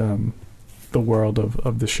the world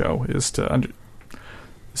of the show is to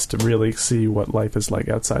really see what life is like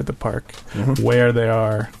outside the park, where they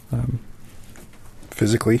are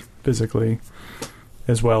physically,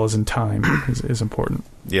 as well as in time is important.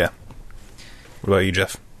 Yeah. What about you,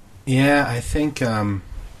 Jeff? Yeah, I think I'm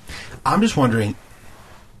just wondering,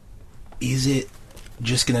 is it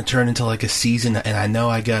just going to turn into like a season? And I know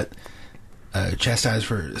I got chastised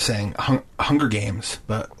for saying Hunger Games,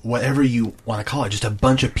 but whatever you want to call it, just a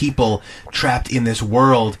bunch of people trapped in this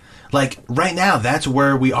world. Like right now, that's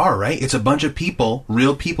where we are, right? It's a bunch of people,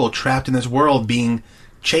 real people, trapped in this world being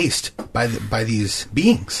chased by these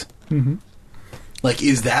beings. Mm-hmm. Like,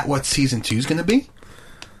 is that what season 2 is going to be?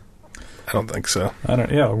 I don't think so. I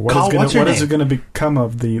don't. Yeah. What What's is her it going to become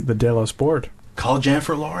of the Delos board? Call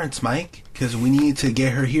Jennifer Lawrence, Mike, because we need to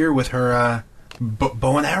get her here with her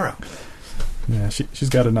bow and arrow. Yeah, she's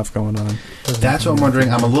got enough going on. That's what I'm wondering.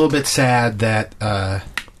 I'm a little bit sad that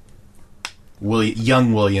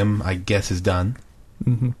young William, I guess, is done.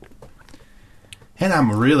 Mm-hmm. And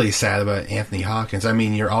I'm really sad about Anthony Hopkins. I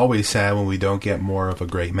mean, you're always sad when we don't get more of a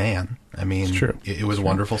great man. I mean, It's true. It was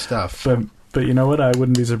wonderful stuff. But you know what? I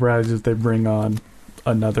wouldn't be surprised if they bring on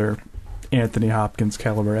another Anthony Hopkins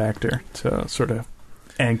caliber actor to sort of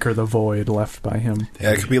anchor the void left by him.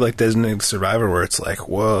 Yeah, it could be like Designated Survivor, where it's like,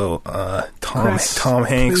 whoa, Tom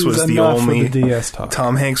Hanks Please, was the enough only of the DS talk.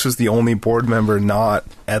 Tom Hanks was the only board member not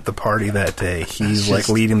at the party that day. He's like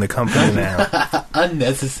leading the company now.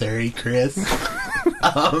 Unnecessary, Chris.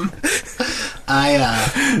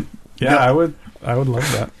 Yeah, no. I would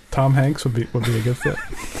love that. Tom Hanks would be a good fit.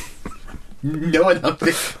 No one up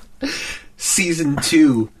there. Season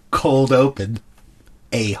 2 cold open.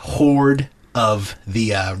 A horde of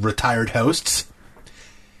the retired hosts.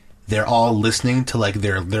 They're all listening to like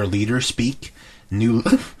their leader speak. New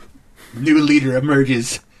leader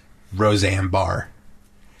emerges. Roseanne Barr.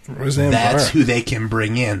 That's who they can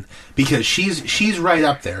bring in because she's right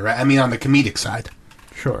up there. Right? I mean, on the comedic side.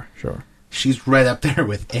 Sure. She's right up there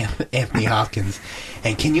with Anthony Hopkins.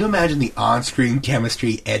 And can you imagine the on-screen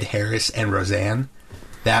chemistry, Ed Harris and Roseanne?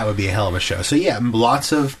 That would be a hell of a show. So yeah,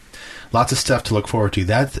 lots of stuff to look forward to.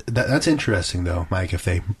 That's interesting though, Mike. If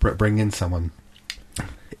they bring in someone,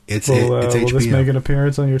 it's HBO. Will this make an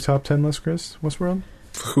appearance on your top 10 list, Chris? Westworld?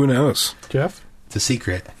 Who knows? Jeff? It's a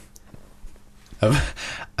secret.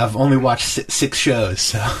 I've only watched 6 shows,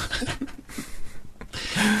 so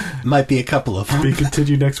might be a couple of them. Be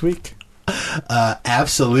continued next week.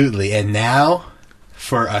 Absolutely. And now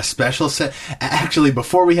for a special actually,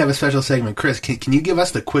 before we have a special segment, Chris, can you give us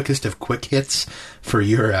the quickest of quick hits for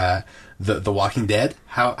your the Walking Dead?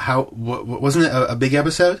 Wasn't it a big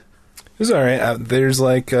episode? It was all right. There's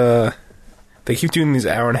like they keep doing these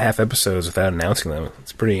hour-and-a-half episodes without announcing them.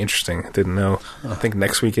 It's pretty interesting. I didn't know. I think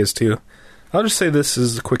next week is too. I'll just say this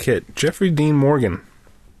is a quick hit. Jeffrey Dean Morgan.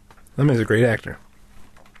 That man's a great actor.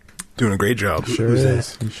 Doing a great job. He sure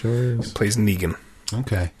is. Plays Negan.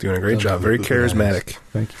 Okay. Doing a great job. Very charismatic.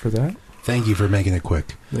 Thank you for that. Thank you for making it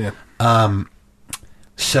quick. Yeah.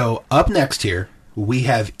 So up next here, we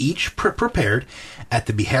have each prepared, at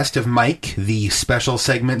the behest of Mike, the special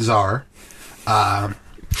segment czar, top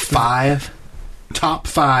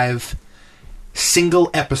 5 single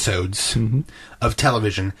episodes of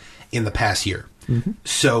television in the past year.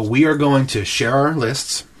 So we are going to share our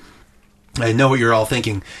lists. I know what you're all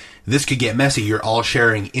thinking. This could get messy. You're all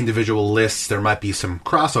sharing individual lists. There might be some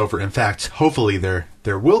crossover. In fact, hopefully there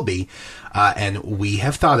will be. And we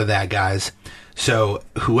have thought of that, guys. So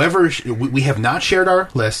whoever... we have not shared our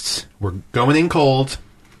lists. We're going in cold.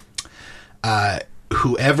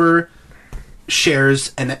 Whoever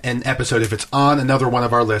shares an episode, if it's on another one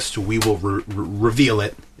of our lists, we will reveal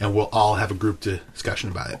it, and we'll all have a group discussion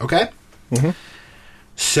about it. Okay?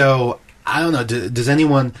 So, I don't know. Does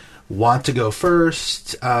anyone want to go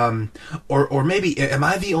first? Or maybe, am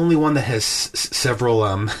I the only one that has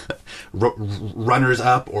several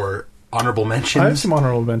runners-up or honorable mentions? I have some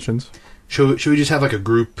honorable mentions. Should we just have like a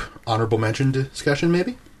group honorable mention discussion,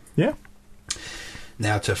 maybe? Yeah.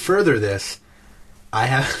 Now, to further this, I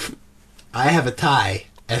have a tie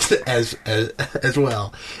as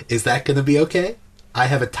well. Is that going to be okay? I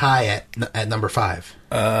have a tie at number 5.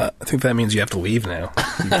 I think that means you have to leave now.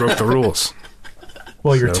 You broke the rules.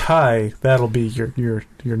 Well, your tie, that'll be your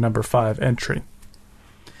number 5 entry.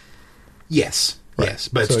 Yes. Right. Yes,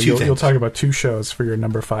 but so it's 2 things. You'll talk about 2 shows for your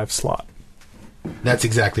number 5 slot. That's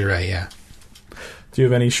exactly right, yeah. Do you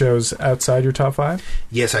have any shows outside your top 5?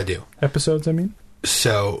 Yes, I do. Episodes, I mean?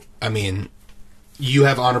 So, I mean, you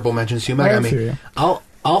have honorable mentions too, Mike. I mean,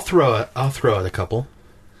 I'll throw out a couple.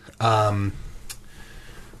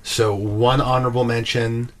 So one honorable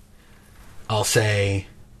mention, I'll say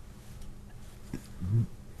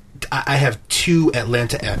I have 2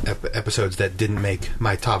 Atlanta episodes that didn't make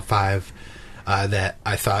my top 5 that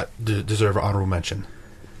I thought deserve an honorable mention.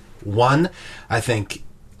 One, I think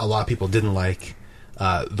a lot of people didn't like,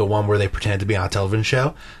 the one where they pretended to be on a television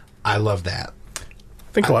show. I love that.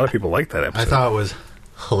 I think a lot of people liked that episode. I thought it was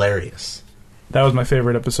hilarious. That was my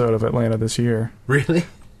favorite episode of Atlanta this year. Really?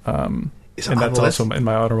 And that's also in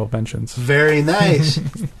my honorable mentions. Very nice.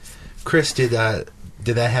 Chris, did that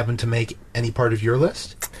happen to make any part of your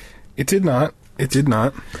list? It did not.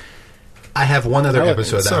 I have one other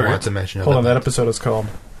episode that I want to mention. Hold on, that episode is called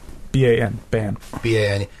BAN. BAN.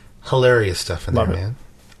 BAN. Hilarious stuff in Love there, it. man.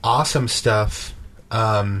 Awesome stuff.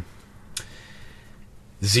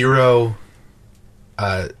 Zero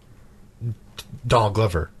Donald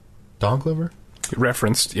Glover. Donald Glover?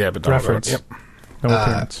 Referenced, yeah, but Donald Reference. Glover. Yep. No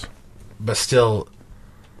appearance. But still,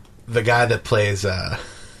 the guy that plays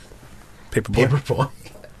Paperboy.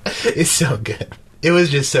 is so good. It was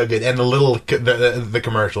just so good, and the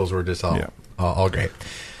commercials were just all great.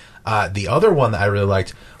 The other one that I really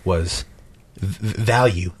liked was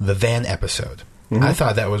Value, the Van episode. I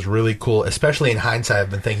thought that was really cool, especially in hindsight.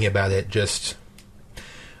 I've been thinking about it. Just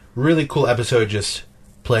really cool episode, just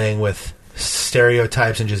playing with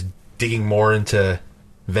stereotypes and just digging more into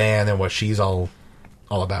Van and what she's all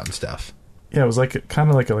about and stuff. Yeah, it was like kind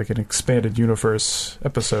of like an expanded universe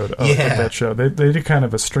episode of that show. They did kind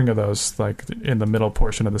of a string of those like in the middle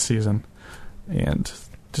portion of the season, and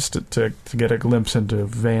just to get a glimpse into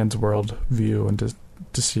Van's world view and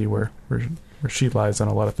to see where she lies on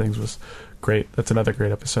a lot of things was great. That's another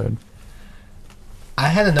great episode. I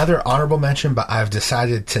had another honorable mention, but I've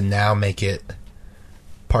decided to now make it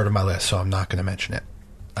part of my list, so I'm not going to mention it.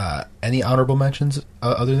 Any honorable mentions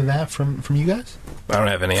other than that from you guys? I don't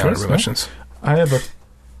have any honorable mentions. I have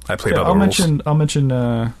I play by the rules. I'll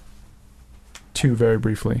mention two very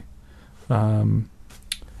briefly. Game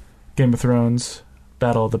of Thrones,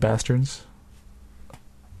 Battle of the Bastards.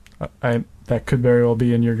 That could very well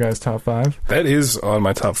be in your guys' top 5. That is on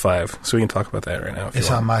my top 5, so we can talk about that right now. It's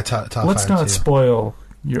on my top 5. Let's not spoil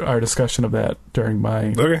our discussion of that during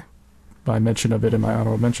my mention of it in my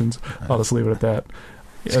honorable mentions. I'll just leave it at that.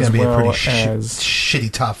 It's going to be a pretty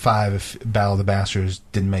shitty top 5 if Battle of the Bastards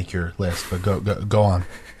didn't make your list, but go on.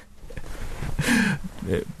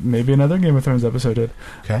 Maybe another Game of Thrones episode did.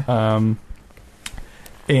 Okay.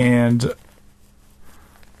 And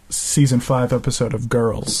season 5 episode of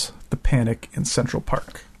Girls, The Panic in Central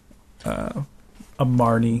Park. A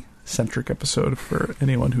Marnie-centric episode for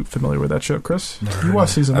anyone who's familiar with that show. Chris, you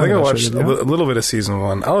watched season 1? I think I watched a little bit of season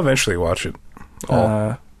 1. I'll eventually watch it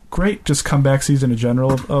all. Great, just comeback season in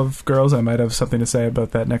general of Girls. I might have something to say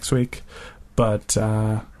about that next week. But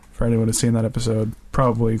for anyone who's seen that episode,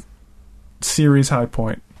 probably series high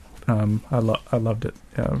point. I loved it.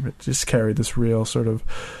 It just carried this real sort of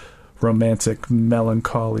romantic,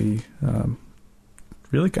 melancholy,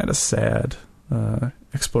 really kind of sad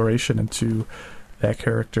exploration into that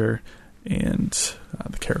character and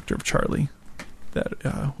the character of Charlie.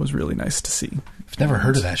 That was really nice to see. I've never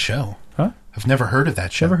heard of that show. Huh? I've never heard of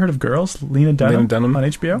that show. Never heard of Girls? Lena Dunham on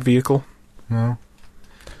HBO? Vehicle. No.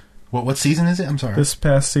 What season is it? I'm sorry. This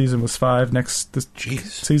past season was 5. Jeez.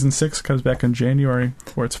 Season 6 comes back in January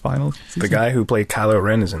for its final season. The guy who played Kylo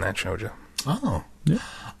Ren is in that show, Joe. Oh. Yeah.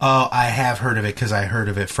 Oh, I have heard of it because I heard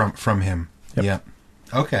of it from him. Yep.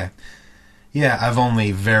 Okay. Yeah, I've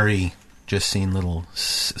only just seen little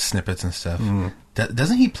snippets and stuff.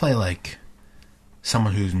 Doesn't he play like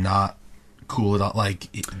someone who's not cool at all? Like,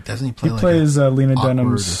 doesn't he play? He plays Lena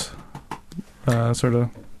Dunham's sort of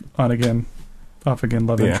on again, off again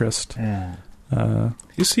love interest. Yeah.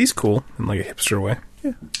 He's cool in like a hipster way.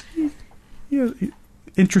 Yeah.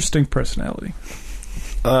 Interesting personality.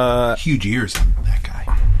 Huge ears on that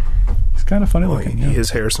guy. He's kind of funny looking. He is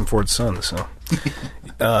Harrison Ford's son, so.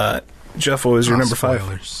 Jeff, what was your number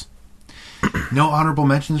 5? No honorable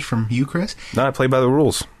mentions from you, Chris? No, I play by the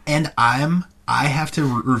rules. And I have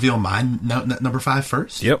to reveal my number 5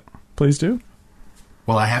 first? Yep. Please do.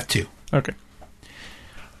 Well, I have 2. Okay.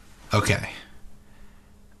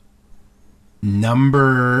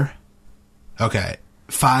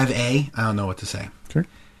 5A. I don't know what to say. Sure.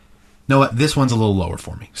 No, what? This one's a little lower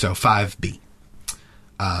for me. So 5B.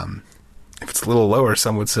 If it's a little lower,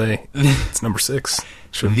 some would say it's number 6.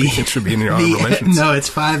 It should be in your honorable mentions. No, it's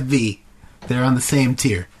 5B. They're on the same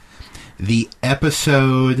tier. The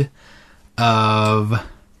episode of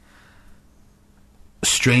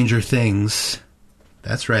Stranger Things.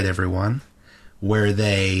 That's right, everyone. Where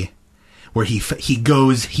he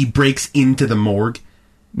breaks into the morgue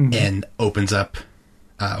and opens up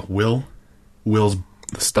Will's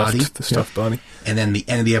body. The stuffed body. And then the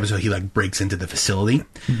end of the episode, he breaks into the facility.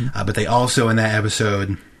 But they also, in that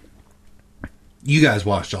episode, you guys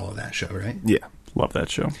watched all of that show, right? Yeah. Love that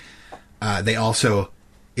show. They also,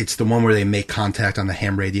 it's the one where they make contact on the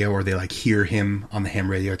ham radio, or they hear him on the ham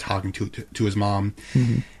radio talking to his mom.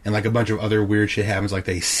 And a bunch of other weird shit happens.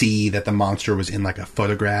 They see that the monster was in a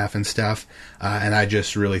photograph and stuff. And I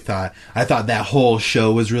just really thought that whole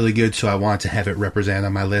show was really good, so I wanted to have it represented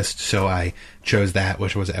on my list. So I chose that,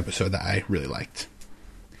 which was an episode that I really liked.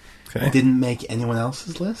 Okay. Didn't make anyone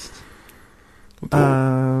else's list?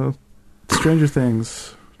 Stranger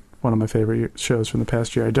Things, one of my favorite shows from the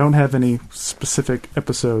past year. I don't have any specific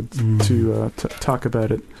episodes to talk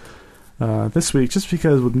about it this week, just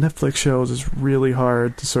because with Netflix shows it's really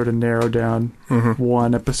hard to sort of narrow down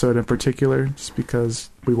one episode in particular, just because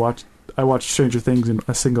I watched Stranger Things in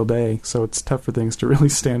a single day, so it's tough for things to really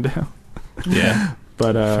stand out. Yeah.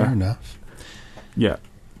 But fair enough. Yeah.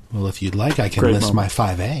 Well, if you'd like, I can list my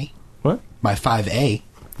 5A. What? My 5A.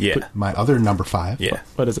 Yeah. My other number 5. Yeah.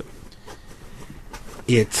 What is it?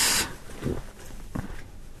 It's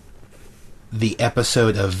the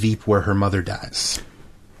episode of Veep where her mother dies.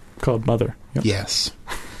 Called Mother. Yep. Yes.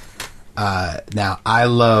 Now, I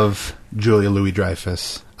love Julia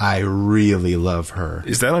Louis-Dreyfus. I really love her.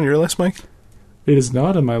 Is that on your list, Mike? It is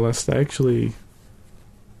not on my list. I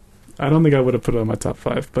don't think I would have put it on my top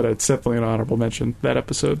 5, but it's definitely an honorable mention, that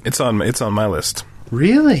episode. It's on my list.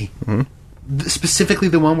 Really? Mm-hmm. Specifically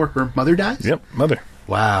the one where her mother dies? Yep, Mother.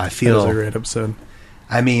 Wow, I It feel... was a great episode.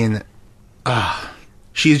 I mean,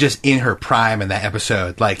 she's just in her prime in that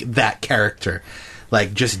episode. Like, that character.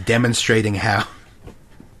 Like, just demonstrating how...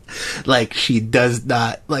 Like, she does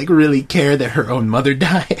not, like, really care that her own mother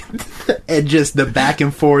died. And just the back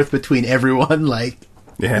and forth between everyone, like...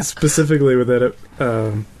 Yeah. Specifically with that,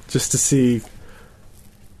 just to see...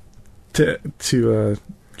 To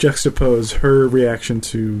juxtapose her reaction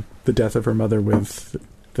to the death of her mother with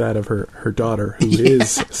that of her daughter, who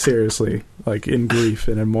is seriously, like, in grief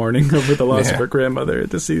and in mourning over the loss of her grandmother.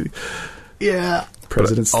 To see... Yeah.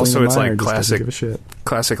 President also, it's like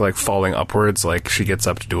classic, like falling upwards. Like she gets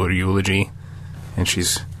up to do a eulogy, and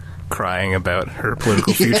she's crying about her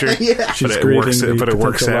political future. Yeah. She's grieving the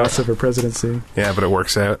potential loss of her presidency. Yeah, but it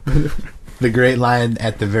works out. The great line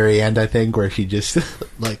at the very end, I think, where she just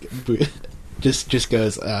like just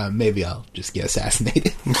goes, "Maybe I'll just get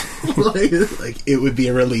assassinated." like it would be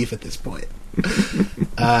a relief at this point.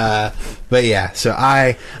 But yeah, so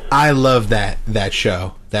I love that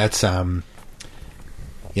show. That's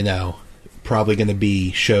probably going to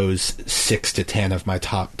be shows 6 to 10 of my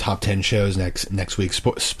top 10 shows next week.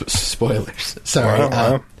 Spoilers. Sorry.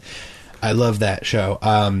 Wow. I love that show.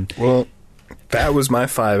 Well, that was my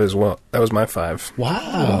 5 as well. That was my 5.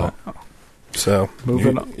 Wow. So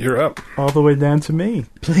you're up all the way down to me.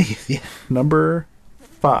 Please. Yeah. Number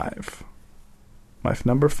 5. My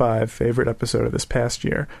number 5 favorite episode of this past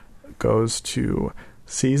year goes to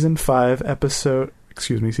season 4,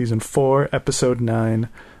 episode 9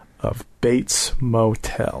 of Bates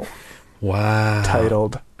Motel. Wow.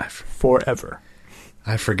 Titled Forever.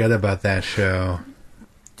 I forgot about that show.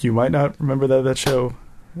 You might not remember that show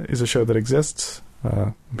is a show that exists.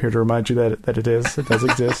 I'm here to remind you that it is. It does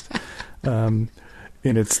exist. And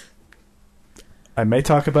I may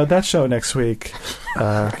talk about that show next week.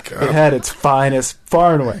 It had its finest,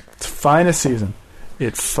 far and away, its finest season.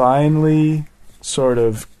 It finally sort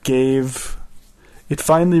of it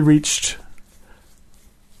finally reached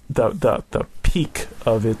the peak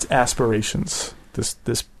of its aspirations this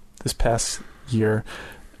past year,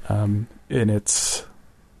 in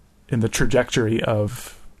the trajectory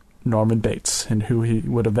of Norman Bates and who he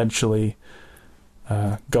would eventually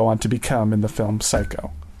go on to become in the film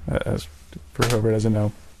Psycho. As for whoever doesn't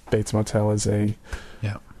know, Bates Motel is a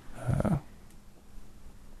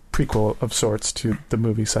prequel of sorts to the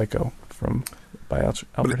movie Psycho by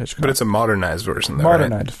Alfred Hitchcock. But it's a modernized version, though,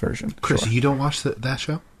 modernized right? version. Chris, sure. you don't watch that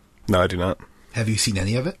show? No, I do not. Have you seen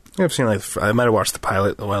any of it? I've seen I might have watched the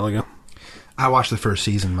pilot a while ago. I watched the first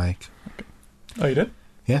season, Mike. Okay. Oh, you did?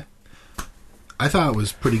 Yeah. I thought it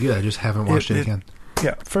was pretty good. I just haven't watched it again.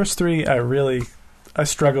 Yeah, first 3, I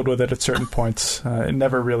struggled with it at certain points. It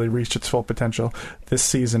never really reached its full potential. This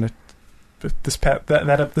season,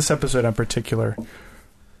 this episode in particular,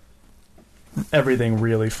 everything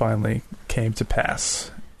really finally came to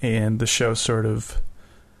pass, and the show sort of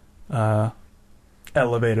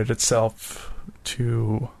elevated itself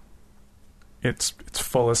to its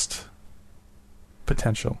fullest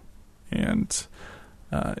potential, and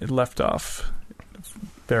it left off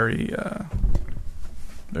very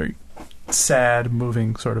very sad,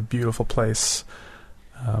 moving, sort of beautiful place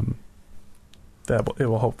that it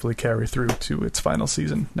will hopefully carry through to its final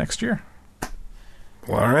season next year.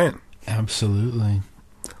 Well, all right. Absolutely.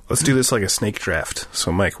 Let's do this like a snake draft.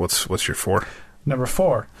 So, Mike, what's your 4? Number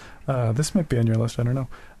 4. This might be on your list. I don't know.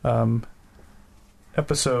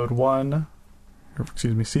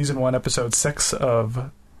 Season 1, episode 6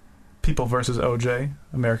 of People vs. OJ,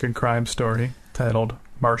 American Crime Story, titled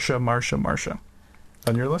Marsha, Marsha, Marsha.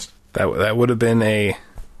 On your list? That would have been a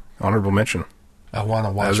honorable mention. I want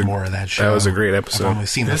to watch more of that show. That was a great episode. I've only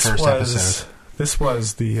seen the first episode. This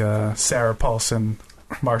was the Sarah Paulson,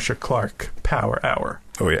 Marsha Clark Power Hour.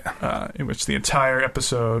 Oh, yeah. In which the entire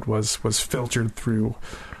episode was filtered through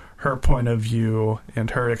her point of view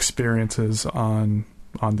and her experiences on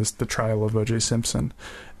the trial of O.J. Simpson.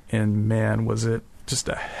 And man, was it just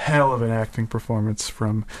a hell of an acting performance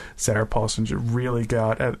from Sarah Paulson. She really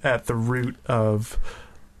got at the root of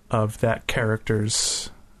that character's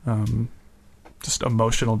just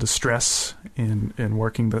emotional distress in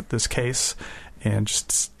working this case, and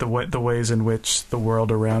just the ways in which the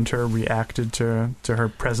world around her reacted to her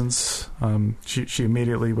presence. She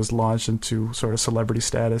immediately was launched into sort of celebrity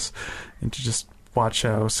status, and to just watch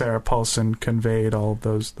how Sarah Paulson conveyed all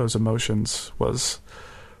those emotions was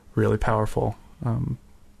really powerful.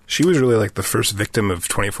 She was really like the first victim of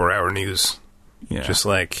 24-hour news. Yeah. Just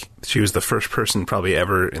like she was the first person probably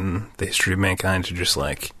ever in the history of mankind to just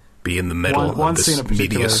like be in the middle of this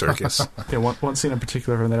media circus. Yeah, one scene in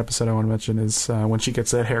particular from that episode I want to mention is when she gets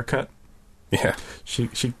that haircut Yeah. She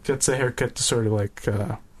gets a haircut to sort of like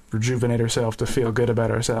rejuvenate herself, to feel good about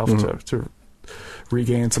herself, to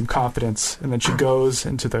regain some confidence. And then she goes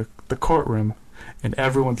into the courtroom, and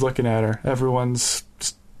everyone's looking at her. Everyone's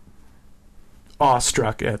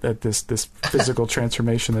awestruck at this physical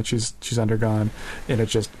transformation that she's undergone, and it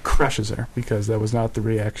just crushes her because that was not the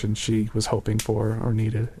reaction she was hoping for or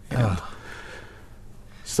needed. And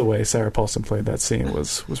just the way Sarah Paulson played that scene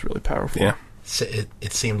was really powerful. Yeah,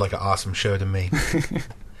 it seemed like an awesome show to me.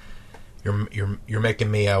 You're making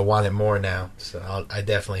me want it more now, so I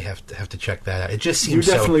definitely have to check that out. It just seems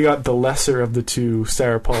you definitely got the lesser of the two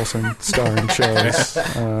Sarah Paulson starring shows.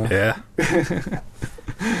 Yeah.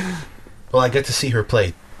 Well, I get to see her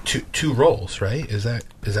play two roles, right? Is that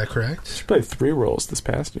correct? She played 3 roles this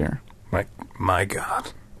past year. My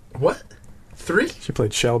God. What? 3? She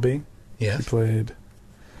played Shelby. Yeah. She played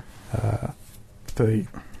the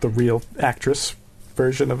real actress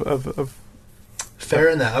version of Fair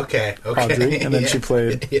enough. Okay. Audrey, and then she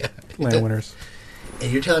played Land Winners.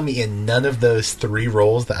 And you're telling me in none of those 3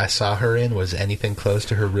 roles that I saw her in was anything close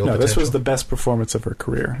to her real potential? No, this was the best performance of her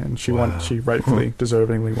career, and she won. She rightfully,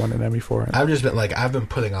 deservingly won an Emmy for it. I've been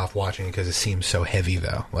putting off watching it because it seems so heavy,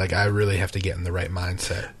 though. Like, I really have to get in the right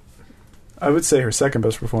mindset. I would say her second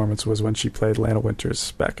best performance was when she played Lana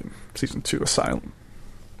Winters back in season 2, Asylum.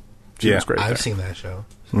 She was great. I've seen that show.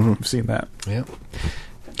 You've seen that. Yeah.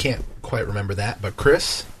 Can't quite remember that, but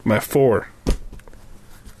Chris? My 4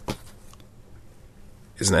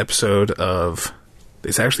 is an episode of...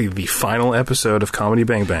 It's actually the final episode of Comedy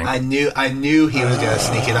Bang Bang. I knew he was going to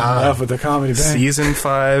sneak it on. Enough with the Comedy Bang. Season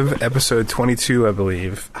 5, episode 22, I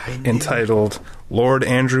believe, entitled Lord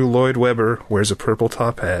Andrew Lloyd Webber wears a purple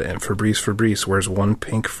top hat and Fabrice wears one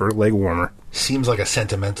pink fur leg warmer. Seems like a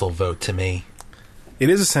sentimental vote to me. It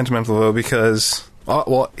is a sentimental vote because...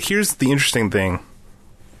 well, here's the interesting thing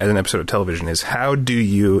as an episode of television is how do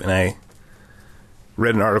you... And I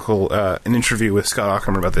read an article, an interview with Scott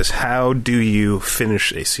Aukerman about this. How do you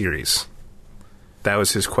finish a series? That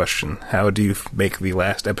was his question. How do you make the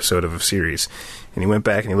last episode of a series? And he went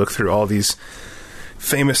back and he looked through all these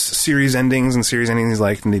famous series endings and series endings he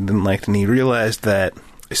liked and he didn't like, and he realized that,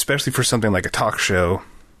 especially for something like a talk show,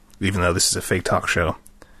 even though this is a fake talk show,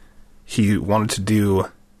 he wanted to do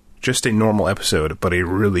just a normal episode, but a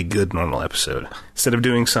really good normal episode. Instead of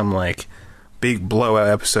doing some, like, big blowout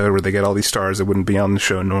episode where they get all these stars that wouldn't be on the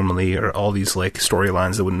show normally, or all these, like,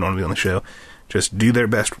 storylines that wouldn't normally be on the show, just do their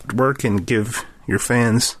best work and give your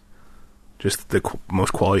fans just the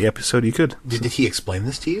most quality episode you could. Did he explain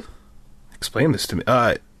this to you? Explain this to me?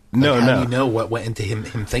 How no. do you know what went into him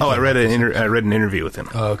thinking? I read an interview with him.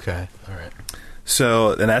 Oh, okay. All right.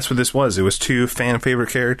 So, and that's what this was. It was 2 fan favorite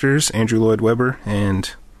characters, Andrew Lloyd Webber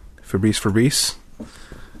and Fabrice.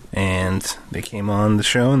 And they came on the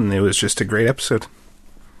show, and it was just a great episode.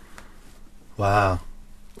 Wow.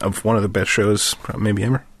 Of one of the best shows, maybe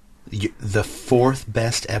ever. The 4th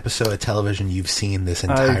best episode of television you've seen this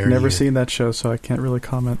entire year. I've never seen that show, so I can't really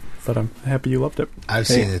comment, but I'm happy you loved it. I've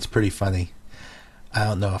seen it. It's pretty funny. I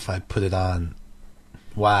don't know if I'd put it on.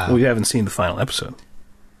 Wow. Well, you haven't seen the final episode.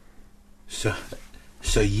 So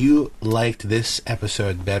you liked this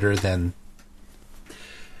episode better than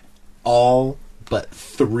all but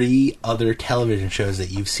 3 other television shows that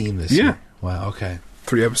you've seen this year? Wow, okay.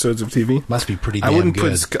 3 episodes of TV. Must be pretty damn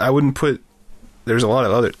good. I wouldn't put... There's a lot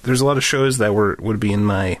of shows that would be in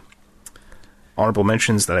my honorable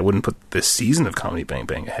mentions that I wouldn't put this season of Comedy Bang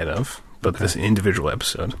Bang ahead of, but this individual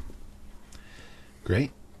episode.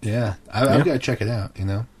 Great. Yeah. I've got to check it out, you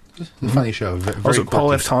know. It's a funny show. Very also, quirky.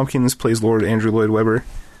 Paul F. Tompkins plays Lord Andrew Lloyd Webber,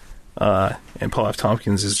 and Paul F.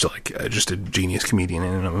 Tompkins is just a genius comedian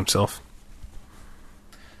in and of himself.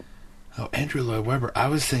 Oh, Andrew Lloyd Webber. I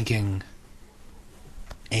was thinking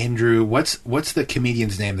Andrew. What's the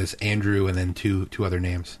comedian's name? That's Andrew, and then two other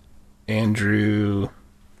names. Andrew.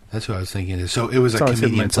 That's what I was thinking. So it was a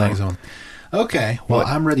comedian playing his own. Okay. Well,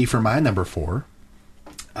 I'm ready for my number 4.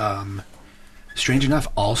 Strange enough,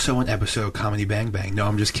 also an episode of Comedy Bang Bang. No,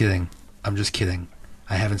 I'm just kidding.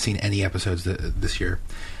 I haven't seen any episodes this year.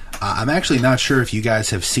 I'm actually not sure if you guys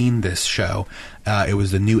have seen this show. It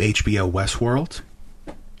was the new HBO Westworld.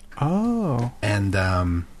 Oh. And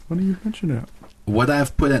when do you mention it? What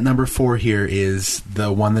I've put at number 4 here is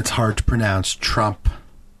the one that's hard to pronounce, Trump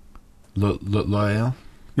Loyal.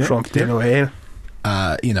 Yep. Trump de Noël.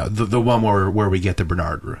 The one where we get the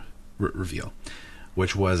Bernard reveal,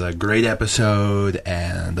 which was a great episode,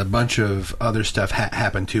 and a bunch of other stuff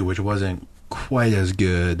happened too, which wasn't quite as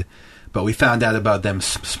good. But we found out about them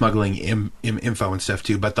smuggling info and stuff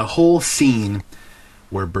too. But the whole scene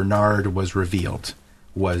where Bernard was revealed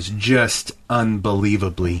was just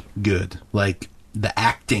unbelievably good. Like, the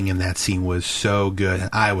acting in that scene was so good.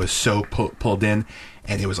 I was so pulled in,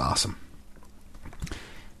 and it was awesome.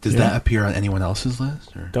 Does that appear on anyone else's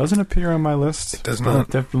list? Or? Doesn't appear on my list. It does not.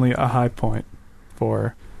 Definitely a high point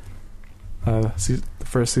for the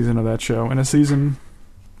first season of that show. And a season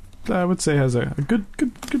that I would say has a good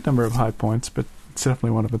number of high points, but it's definitely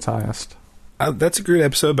one of its highest. That's a great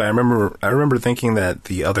episode, but I remember thinking that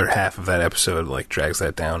the other half of that episode like drags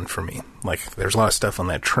that down for me. Like, there's a lot of stuff on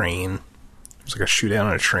that train. There's like a shootout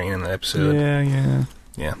on a train in that episode.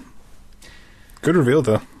 Yeah. Good reveal,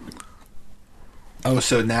 though. Oh,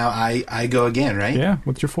 so now I go again, right? Yeah,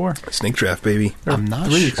 what's your 4? Snake draft, baby. I'm not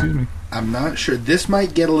 3, sure. excuse me. I'm not sure. This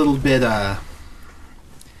might get a little bit,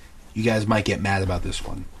 you guys might get mad about this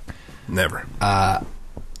one. Never.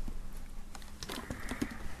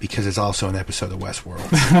 Because it's also an episode of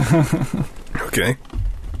Westworld. Okay.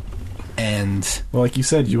 And... Well, like you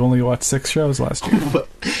said, you only watched 6 shows last year.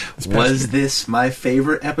 Was this my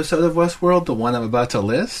favorite episode of Westworld, the one I'm about to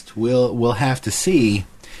list? We'll have to see.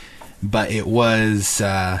 But it was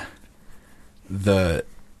the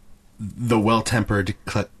well-tempered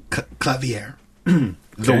Clavier.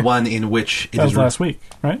 The one in which... That was last week,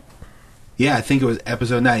 right? Yeah, I think it was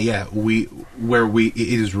episode 9. Yeah, it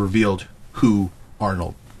is revealed who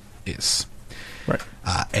Arnold is. Right.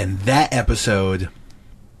 And that episode...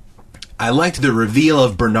 I liked the reveal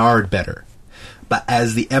of Bernard better. But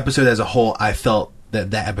as the episode as a whole, I felt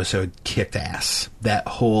that episode kicked ass. That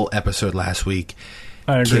whole episode last week...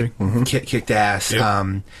 I agree. Kicked ass.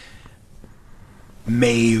 Yep.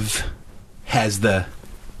 Maeve has the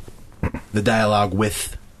dialogue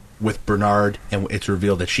with Bernard, and it's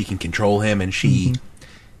revealed that she can control him, and she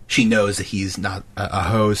knows that he's not a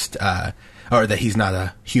host, or that he's not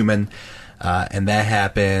a human, and that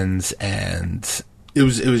happens, and it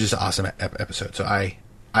was just an awesome episode. So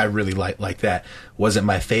I really like that. Wasn't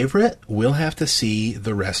my favorite. We'll have to see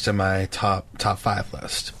the rest of my top 5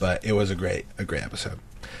 list, but it was a great episode.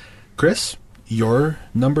 Chris, your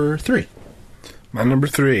number 3. My number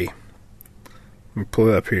 3. Let me pull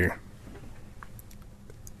it up here.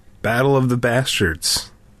 Battle of the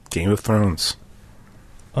Bastards. Game of Thrones.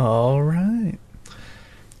 All right.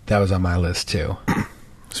 That was on my list too.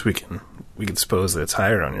 So we can suppose that it's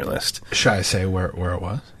higher on your list. Should I say where it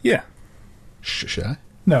was? Yeah. Should I?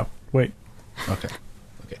 No, wait. Okay.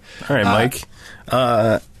 All right, Mike.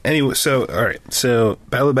 Anyway, all right. So,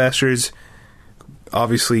 Battle of the Bastards,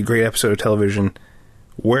 obviously great episode of television.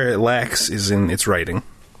 Where it lacks is in its writing.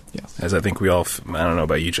 Yes. As I think we all... I don't know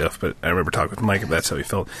about you, Jeff, but I remember talking with Mike if that's how he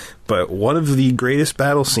felt. But one of the greatest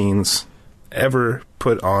battle scenes ever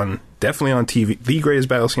put on... Definitely on TV. The greatest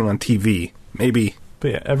battle scene on TV. Maybe...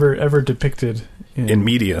 But yeah, ever depicted in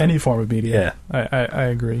media. Any form of media. Yeah. I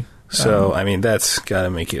agree. So, I mean, that's got to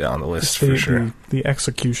make it on the list for sure. The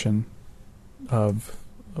execution of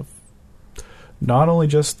not only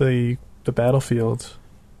just the battlefield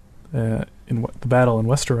in the battle in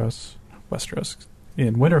Westeros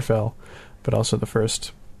in Winterfell, but also the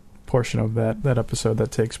first portion of that episode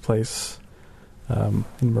that takes place in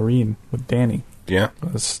Marine with Dany. Yeah,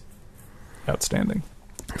 was outstanding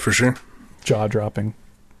for sure. Jaw-droppingly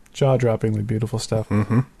beautiful stuff.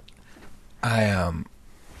 Mm-hmm.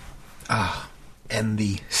 And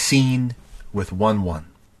the scene with 1-1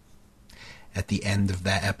 at the end of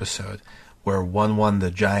that episode, where 1-1,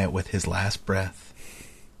 the giant with his last breath,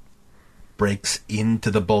 breaks into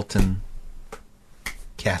the Bolton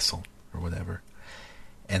castle or whatever,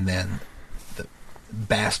 and then the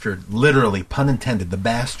bastard, literally, pun intended, the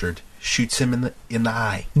bastard shoots him in the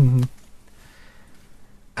eye. Mm-hmm.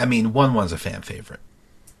 I mean, 1-1's a fan favorite.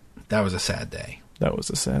 That was a sad day.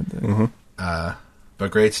 Mm-hmm. But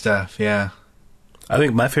great stuff, yeah. I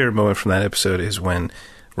think my favorite moment from that episode is when,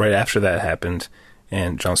 right after that happened,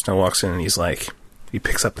 and Jon Snow walks in and he's like, he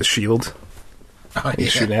picks up the shield. Oh, and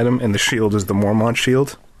he's shooting at him, and the shield is the Mormont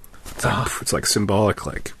shield. It's like symbolic,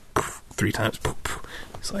 like 3 times.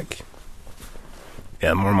 It's like,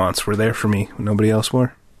 yeah, Mormonts were there for me when nobody else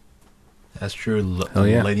were. That's true. Hell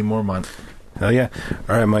yeah. Lady Mormont. Hell yeah.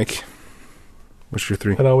 All right, Mike. What's your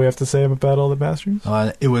 3? Is that all we have to say about Battle of the Bastards?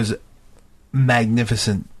 It was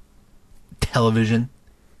magnificent television.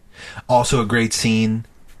 Also a great scene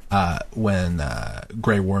when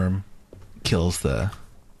Grey Worm kills the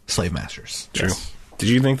slave masters. True. Yes. Did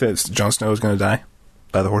you think that Jon Snow was going to die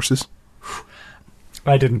by the horses?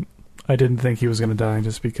 I didn't think he was going to die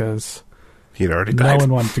just because He'd already died. No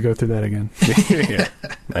one wanted to go through that again. Yeah,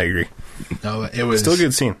 I agree. No, it was still a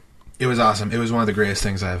good scene. It was awesome. It was one of the greatest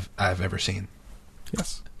things I've ever seen.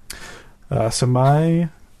 Yes. So my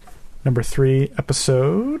number 3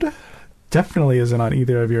 episode definitely isn't on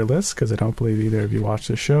either of your lists because I don't believe either of you watched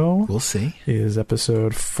the show. We'll see. Is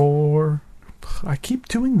episode 4. I keep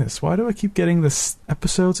doing this. Why do I keep getting the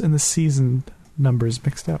episodes and the season numbers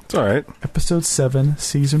mixed up? It's all right. Episode 7,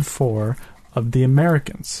 season 4 of The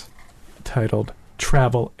Americans, titled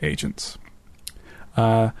Travel Agents.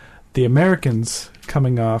 The Americans,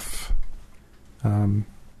 coming off,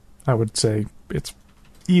 I would say it's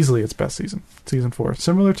easily its best season. Season 4.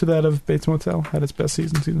 Similar to that of Bates Motel, had its best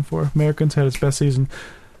season, season 4. Americans had its best season,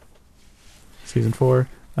 season 4.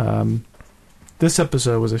 This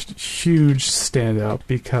episode was a huge standout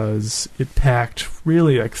because it packed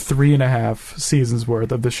really like 3.5 seasons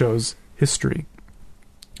worth of the show's history.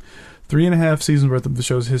 3.5 seasons worth of the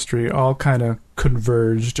show's history all kind of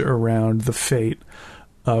converged around the fate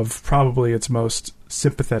of probably its most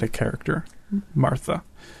sympathetic character, Martha,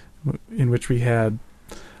 in which we had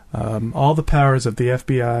all the powers of the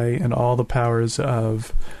FBI and all the powers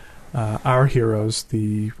of our heroes,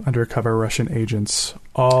 the undercover Russian agents,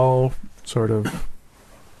 all sort of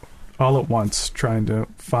all at once trying to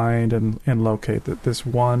find and locate this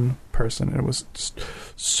one person. And it was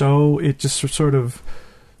it just sort of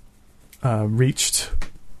reached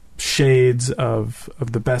shades of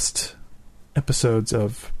the best episodes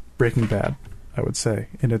of Breaking Bad, I would say,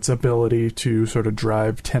 in its ability to sort of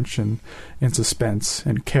drive tension and suspense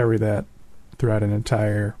and carry that throughout an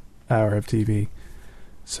entire hour of TV.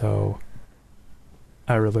 So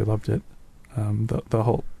I really loved it. The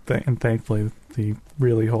whole thing, and thankfully the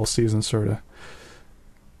really whole season sort of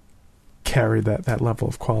carried that level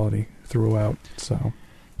of quality throughout. So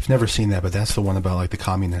I've never seen that, but that's the one about like the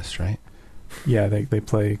communists, right? Yeah, they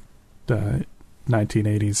play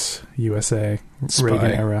 1980s USA, Spy.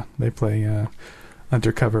 Reagan era. They play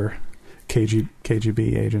undercover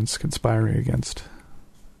KGB agents conspiring against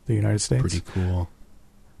the United States. Pretty cool.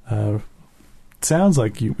 Sounds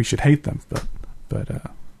like we should hate them, but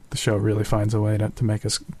the show really finds a way to make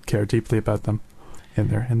us care deeply about them and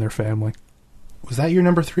their family. Was that your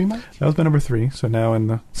number 3, Mike? That was my number 3. So now, in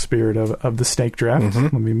the spirit of the snake draft,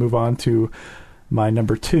 let me move on to my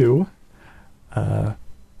number 2.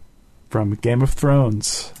 From Game of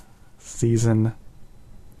Thrones, season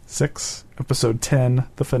 6, episode 10,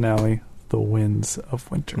 the finale, The Winds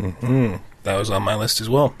of Winter. Mm-hmm. That was on my list as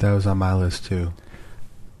well. That was on my list too.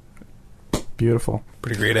 Beautiful.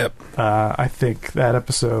 Pretty great ep. I think that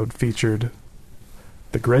episode featured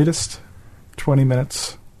the greatest 20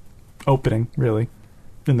 minutes opening, really,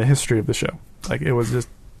 in the history of the show. Like, it was just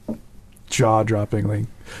jaw-droppingly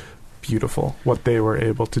beautiful what they were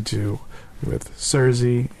able to do with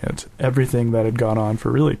Cersei and everything that had gone on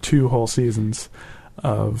for really 2 whole seasons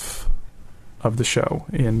of the show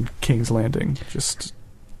in King's Landing. Just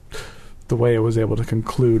the way it was able to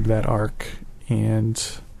conclude that arc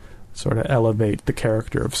and sort of elevate the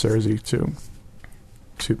character of Cersei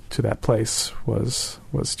to that place was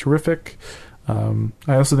terrific. I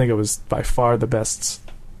also think it was by far the best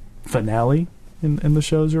finale in the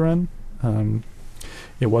show's run.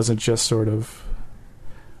 It wasn't just sort of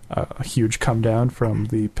a huge come down from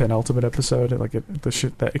the penultimate episode.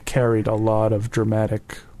 It carried a lot of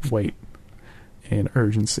dramatic weight and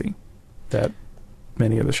urgency that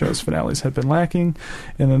many of the show's finales had been lacking.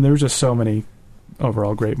 And then there were just so many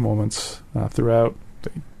overall great moments throughout.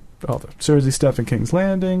 All the Cersei stuff in King's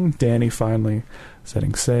Landing, Dany finally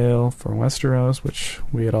setting sail for Westeros, which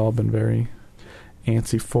we had all been very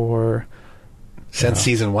antsy for. Since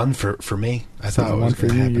season 1 for me. I thought it was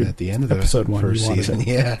going to happen at the end of the episode 1, first season.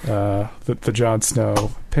 Yeah. The Jon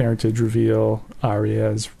Snow parentage reveal,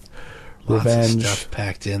 Arya's revenge. Lots of stuff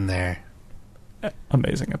packed in there.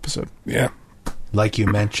 Amazing episode. Yeah. Like you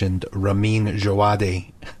mentioned, Ramin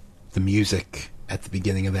Djawadi, the music at the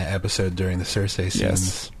beginning of that episode during the Cersei scenes.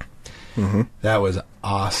 Yes. Mm-hmm. That was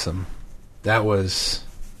awesome. That was...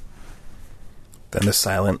 Then the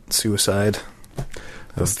silent suicide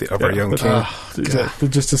of our young king.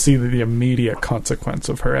 Just to see the immediate consequence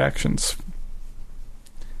of her actions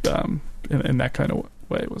in that kind of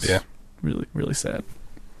way was really, really sad.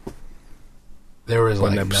 There was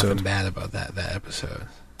nothing bad about that episode.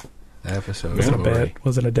 That episode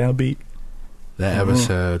wasn't a downbeat. That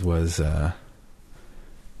episode was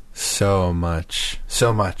so much,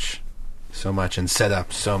 and set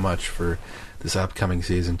up so much for this upcoming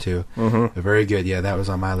season too. Very good. Yeah, that was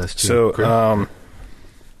on my list too. So,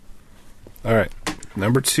 all right,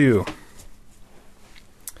 number 2,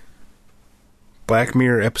 Black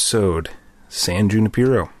Mirror episode, San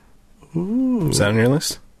Junipero. Ooh, is that on your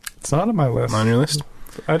list? It's not on my list. On your list?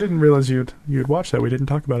 I didn't realize you'd watch that. We didn't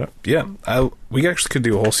talk about it. Yeah, we actually could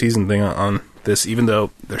do a whole season thing on this, even though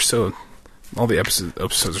all the episodes are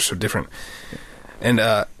so different. And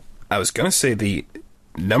I was going to say the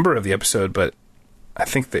number of the episode, but I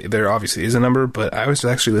think that there obviously is a number, but I was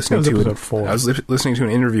actually listening to episode 4. I was listening to an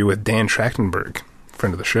interview with Dan Trachtenberg,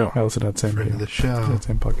 friend of the show. I listened to that same Friend of the show. that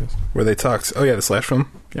same podcast. Where they talked, the Slash film?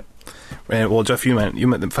 Yep. And, well, Jeff, you might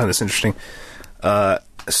find this interesting.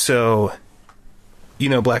 So,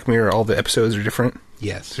 Black Mirror, all the episodes are different.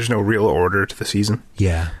 Yes. There's no real order to the season.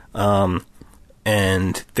 Yeah.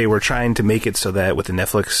 And they were trying to make it so that with the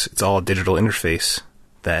Netflix, it's all a digital interface,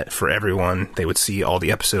 that for everyone, they would see all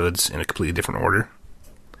the episodes in a completely different order.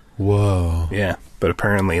 Whoa. Yeah, but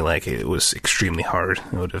apparently, it was extremely hard.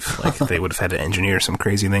 It would have, they would have had to engineer some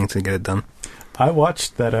crazy thing to get it done. I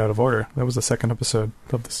watched that out of order. That was the second episode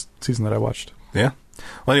of this season that I watched. Yeah.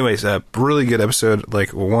 Well, anyways, a really good episode.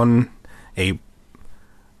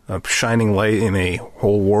 A shining light in a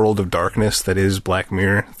whole world of darkness that is Black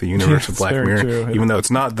Mirror, the universe of Black Mirror. True. Even though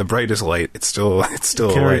it's not the brightest light, it's still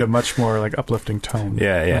carried a a much more uplifting tone.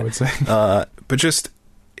 Yeah. I would say. But just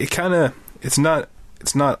it's not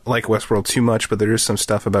like Westworld too much, but there is some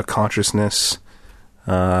stuff about consciousness.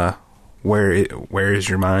 Where is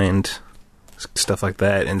your mind? Stuff like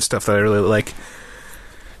that, and stuff that I really like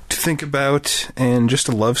to think about, and just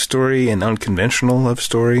a love story, an unconventional love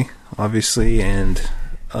story, obviously. And did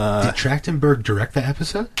Trachtenberg direct the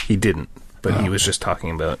episode? He didn't, but he was just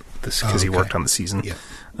talking about this because he worked on the season. Yeah.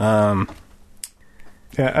 I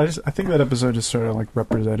think that episode just sort of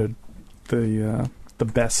represented the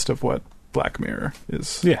best of what Black Mirror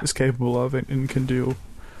is capable of and can do.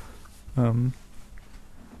 In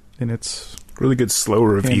its really good slow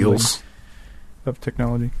reveals of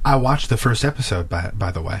technology. I watched the first episode,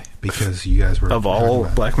 by the way, because you guys were of all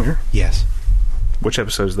Black Mirror. Yes. Which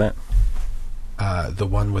episode is that? The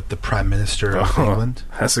one with the Prime Minister of England.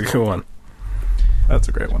 That's a good one. That's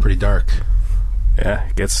a great one. Pretty dark. Yeah,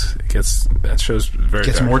 it gets that show's very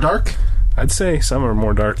gets dark. More dark? I'd say some are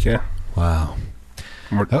more dark, yeah. Wow.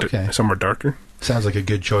 Okay. Some are darker. Sounds like a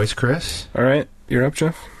good choice, Chris. All right, you're up,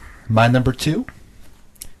 Jeff. My number 2,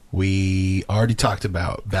 we already talked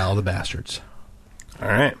about Battle of the Bastards. All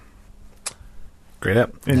right. Great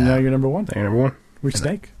up. And now you're number 1. You're number 1. We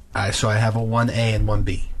stake. So I have a 1A and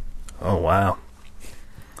 1B. Oh, wow.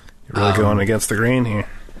 You're really going against the grain here.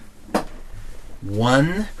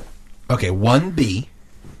 1B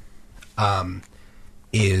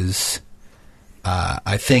is,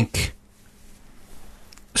 I think,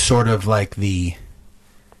 sort of like I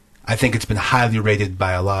think it's been highly rated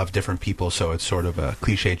by a lot of different people, so it's sort of a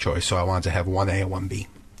cliche choice, so I wanted to have 1A and 1B.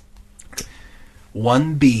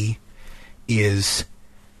 1B is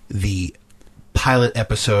the pilot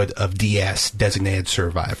episode of DS, Designated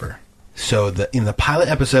Survivor. So in the pilot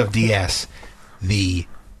episode of DS, the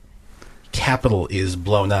Capitol is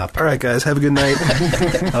blown up. All right, guys, have a good night.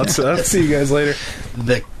 I'll see you guys later.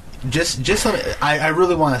 I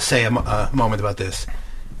really want to say a moment about this.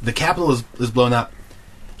 The Capitol is blown up,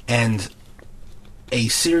 and a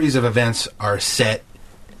series of events are set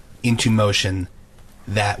into motion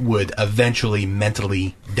that would eventually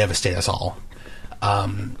mentally devastate us all.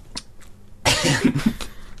 I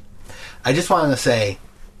just wanted to say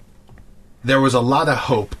there was a lot of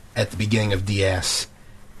hope at the beginning of DS,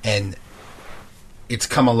 and it's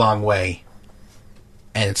come a long way,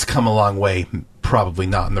 and it's come a long way probably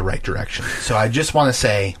not in the right direction. So I just want to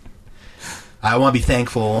say I want to be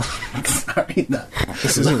thankful. Sorry, no.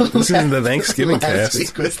 This isn't the Thanksgiving cast. Last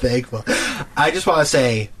week was thankful. I just want to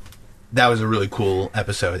say that was a really cool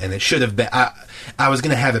episode, and it should have been. I was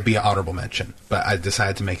going to have it be an honorable mention, but I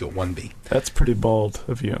decided to make it 1B. That's pretty bold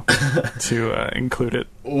of you to include it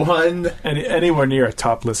anywhere near a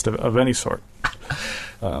top list of any sort.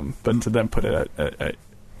 But to then put it at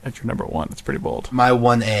your number 1, it's pretty bold. My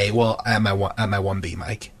 1A, well, at my 1B,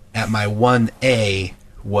 Mike. At my 1A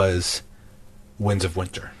was Winds of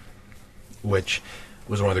Winter, which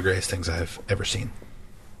was one of the greatest things I've ever seen.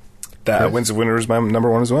 That Winds of Winter is my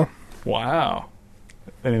number 1 as well. Wow.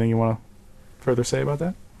 Anything you want to further say about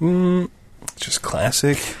that? Just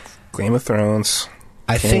classic Game of Thrones.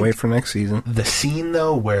 I Can't wait for next season. The scene,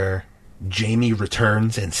 though, where Jaime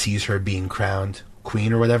returns and sees her being crowned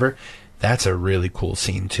queen or whatever, that's a really cool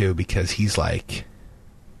scene, too, because he's like...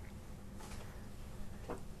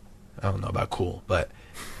 I don't know about cool, but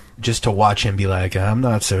just to watch him be like, I'm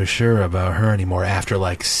not so sure about her anymore after,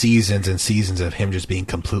 seasons and seasons of him just being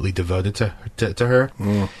completely devoted to her.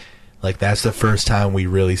 That's the first time we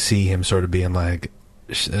really see him sort of being like,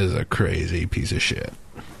 this is a crazy piece of shit.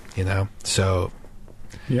 You know? So...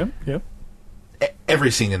 Yep.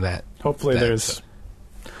 Every scene in that. Hopefully there's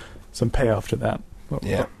some payoff to that.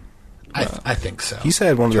 Yeah. I think so. He's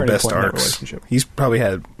had one of the best arcs. He's probably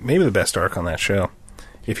had maybe the best arc on that show.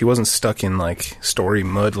 if he wasn't stuck in like story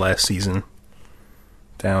mud last season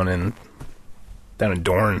down in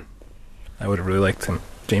Dorne, I would have really liked him.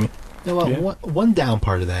 Jamie? No, well, one down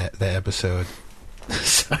part of that episode.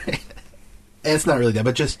 Sorry. And it's not really that,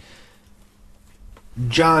 but just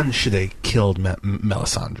John should have killed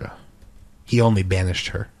Melisandre. He only banished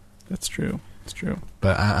her. That's true. It's true.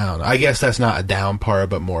 But I don't know. I guess that's not a down part,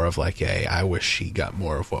 but more of like I wish she got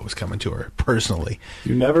more of what was coming to her personally.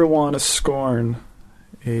 You never want to scorn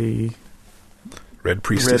a Red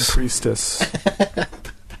Priestess.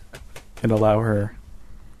 And allow her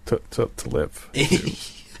to live.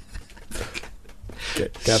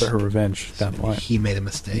 Gather her revenge down the line. He made a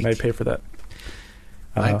mistake. He might pay for that.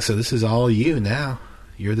 Mike, so this is all you now.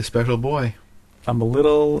 You're the special boy. I'm a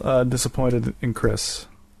little disappointed in Chris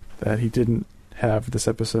that he didn't have this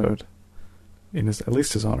episode in at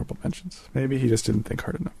least his honorable mentions. Maybe he just didn't think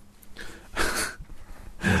hard enough.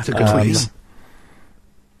 That's a good please.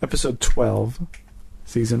 Episode 12,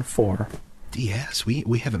 Season 4. Yes,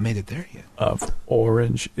 we haven't made it there yet. Of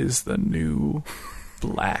Orange is the New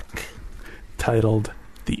Black, titled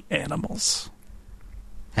The Animals.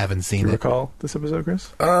 Haven't seen Do you it. recall this episode, Chris?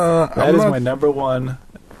 That is my number one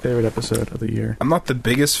favorite episode of the year. I'm not the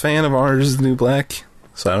biggest fan of Orange is the New Black,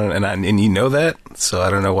 so I don't, and you know that, so I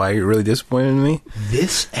don't know why you're really disappointed in me.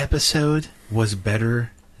 This episode was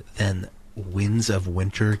better than Winds of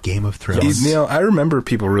Winter, Game of Thrones. You know, I remember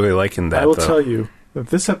people really liking that. I will though. tell you that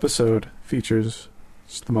this episode features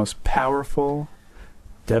just the most powerful,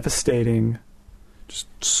 devastating, just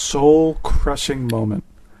soul-crushing moment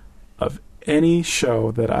of any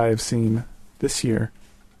show that I have seen this year.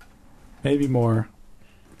 Maybe more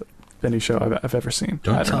than any show I've ever seen.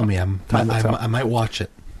 Don't tell me. I might watch it.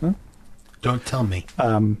 Huh? Don't tell me.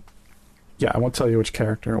 Yeah, I won't tell you which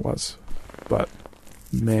character it was, but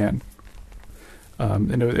man.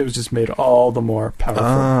 And it was just made all the more powerful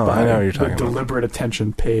by I know what you're talking the about. deliberate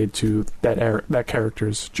attention paid to that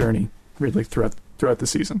character's journey, really throughout the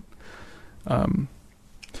season, and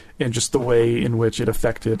just the way in which it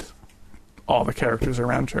affected all the characters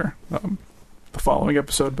around her. The following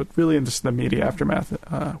episode, but really in just the immediate aftermath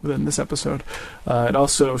within this episode, it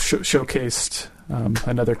also showcased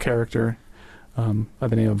another character by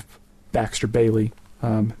the name of Baxter Bailey.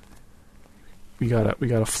 We got a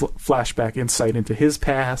flashback insight into his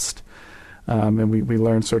past, and we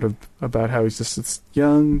learned sort of about how he's just this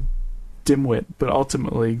young dimwit, but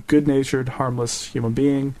ultimately good-natured, harmless human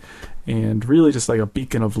being, and really just like a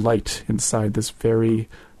beacon of light inside this very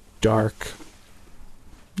dark,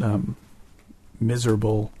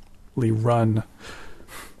 miserably run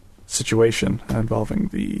situation involving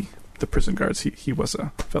the prison guards. He was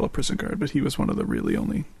a fellow prison guard, but he was one of the really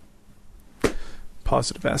only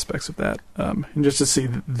positive aspects of that, and just to see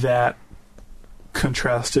that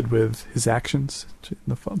contrasted with his actions in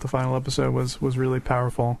the final episode was really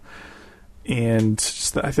powerful. And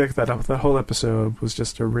just I think that whole episode was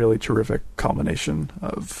just a really terrific culmination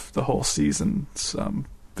of the whole season's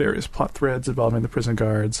various plot threads involving the prison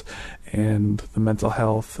guards and the mental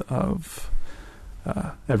health of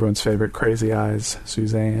everyone's favorite Crazy Eyes,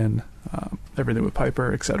 Suzanne, everything with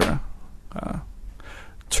Piper, etc.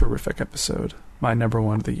 Terrific episode. My number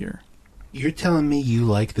one of the year. You're telling me you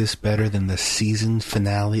like this better than the season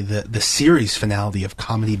finale, the series finale of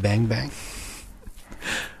Comedy Bang Bang?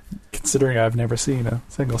 Considering I've never seen a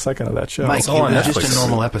single second of that show. Mike, it was just Netflix. a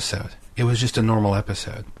normal episode. It was just a normal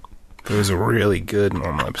episode. It was a really good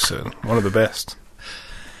normal episode. One of the best.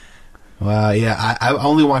 Well, yeah, I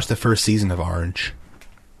only watched the first season of Orange.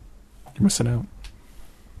 You're missing out.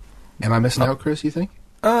 Am I missing out, Chris, you think?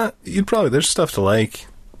 You'd probably, there's stuff to like.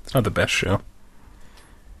 It's not the best show.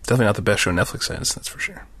 Definitely not the best show Netflix has, that's for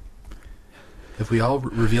sure. Have we all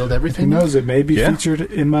revealed Who everything? knows? It may be Yeah. featured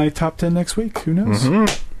in my top 10 next week. Who knows?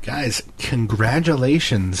 Mm-hmm. Guys,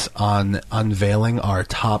 congratulations on unveiling our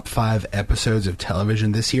top 5 episodes of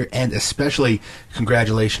television this year, and especially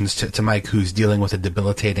congratulations to Mike, who's dealing with a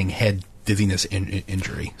debilitating head dizziness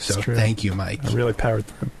injury. So It's true. thank you, Mike. I really powered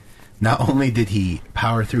through. Not only did he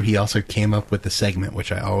power through, he also came up with the segment,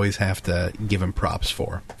 which I always have to give him props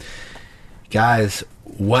for. Guys,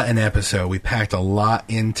 what an episode. We packed a lot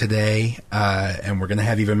in today, and we're going to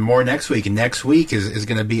have even more next week. And next week is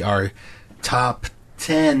going to be our top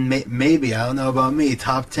 10, maybe, I don't know about me,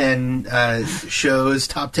 top 10 shows,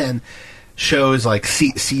 top 10 shows like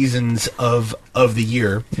seasons of the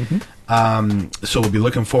year. Mm-hmm. So we'll be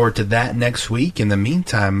looking forward to that next week. In the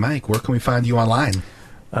meantime, Mike, where can we find you online?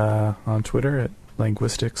 On Twitter at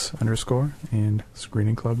linguistics_ and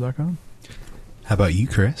ScreeningClub.com. How about you,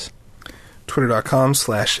 Chris?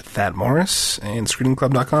 Twitter.com/ThatMorris and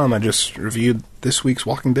ScreeningClub.com. I just reviewed this week's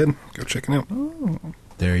Walking Dead. Go check it out. Oh,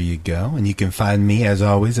 There you go. And you can find me, as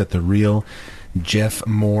always, at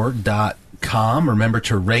therealjeffmoore.com. Remember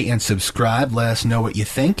to rate and subscribe. Let us know what you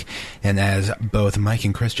think. And as both Mike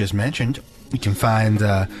and Chris just mentioned, you can find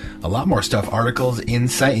a lot more stuff, articles,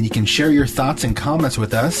 insight, and you can share your thoughts and comments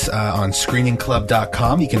with us on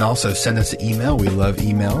ScreeningClub.com. You can also send us an email. We love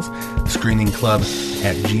emails.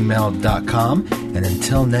 ScreeningClub@gmail.com. And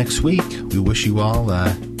until next week, we wish you all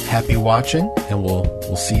happy watching, and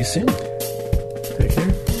we'll see you soon. Take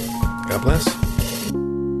care. God bless.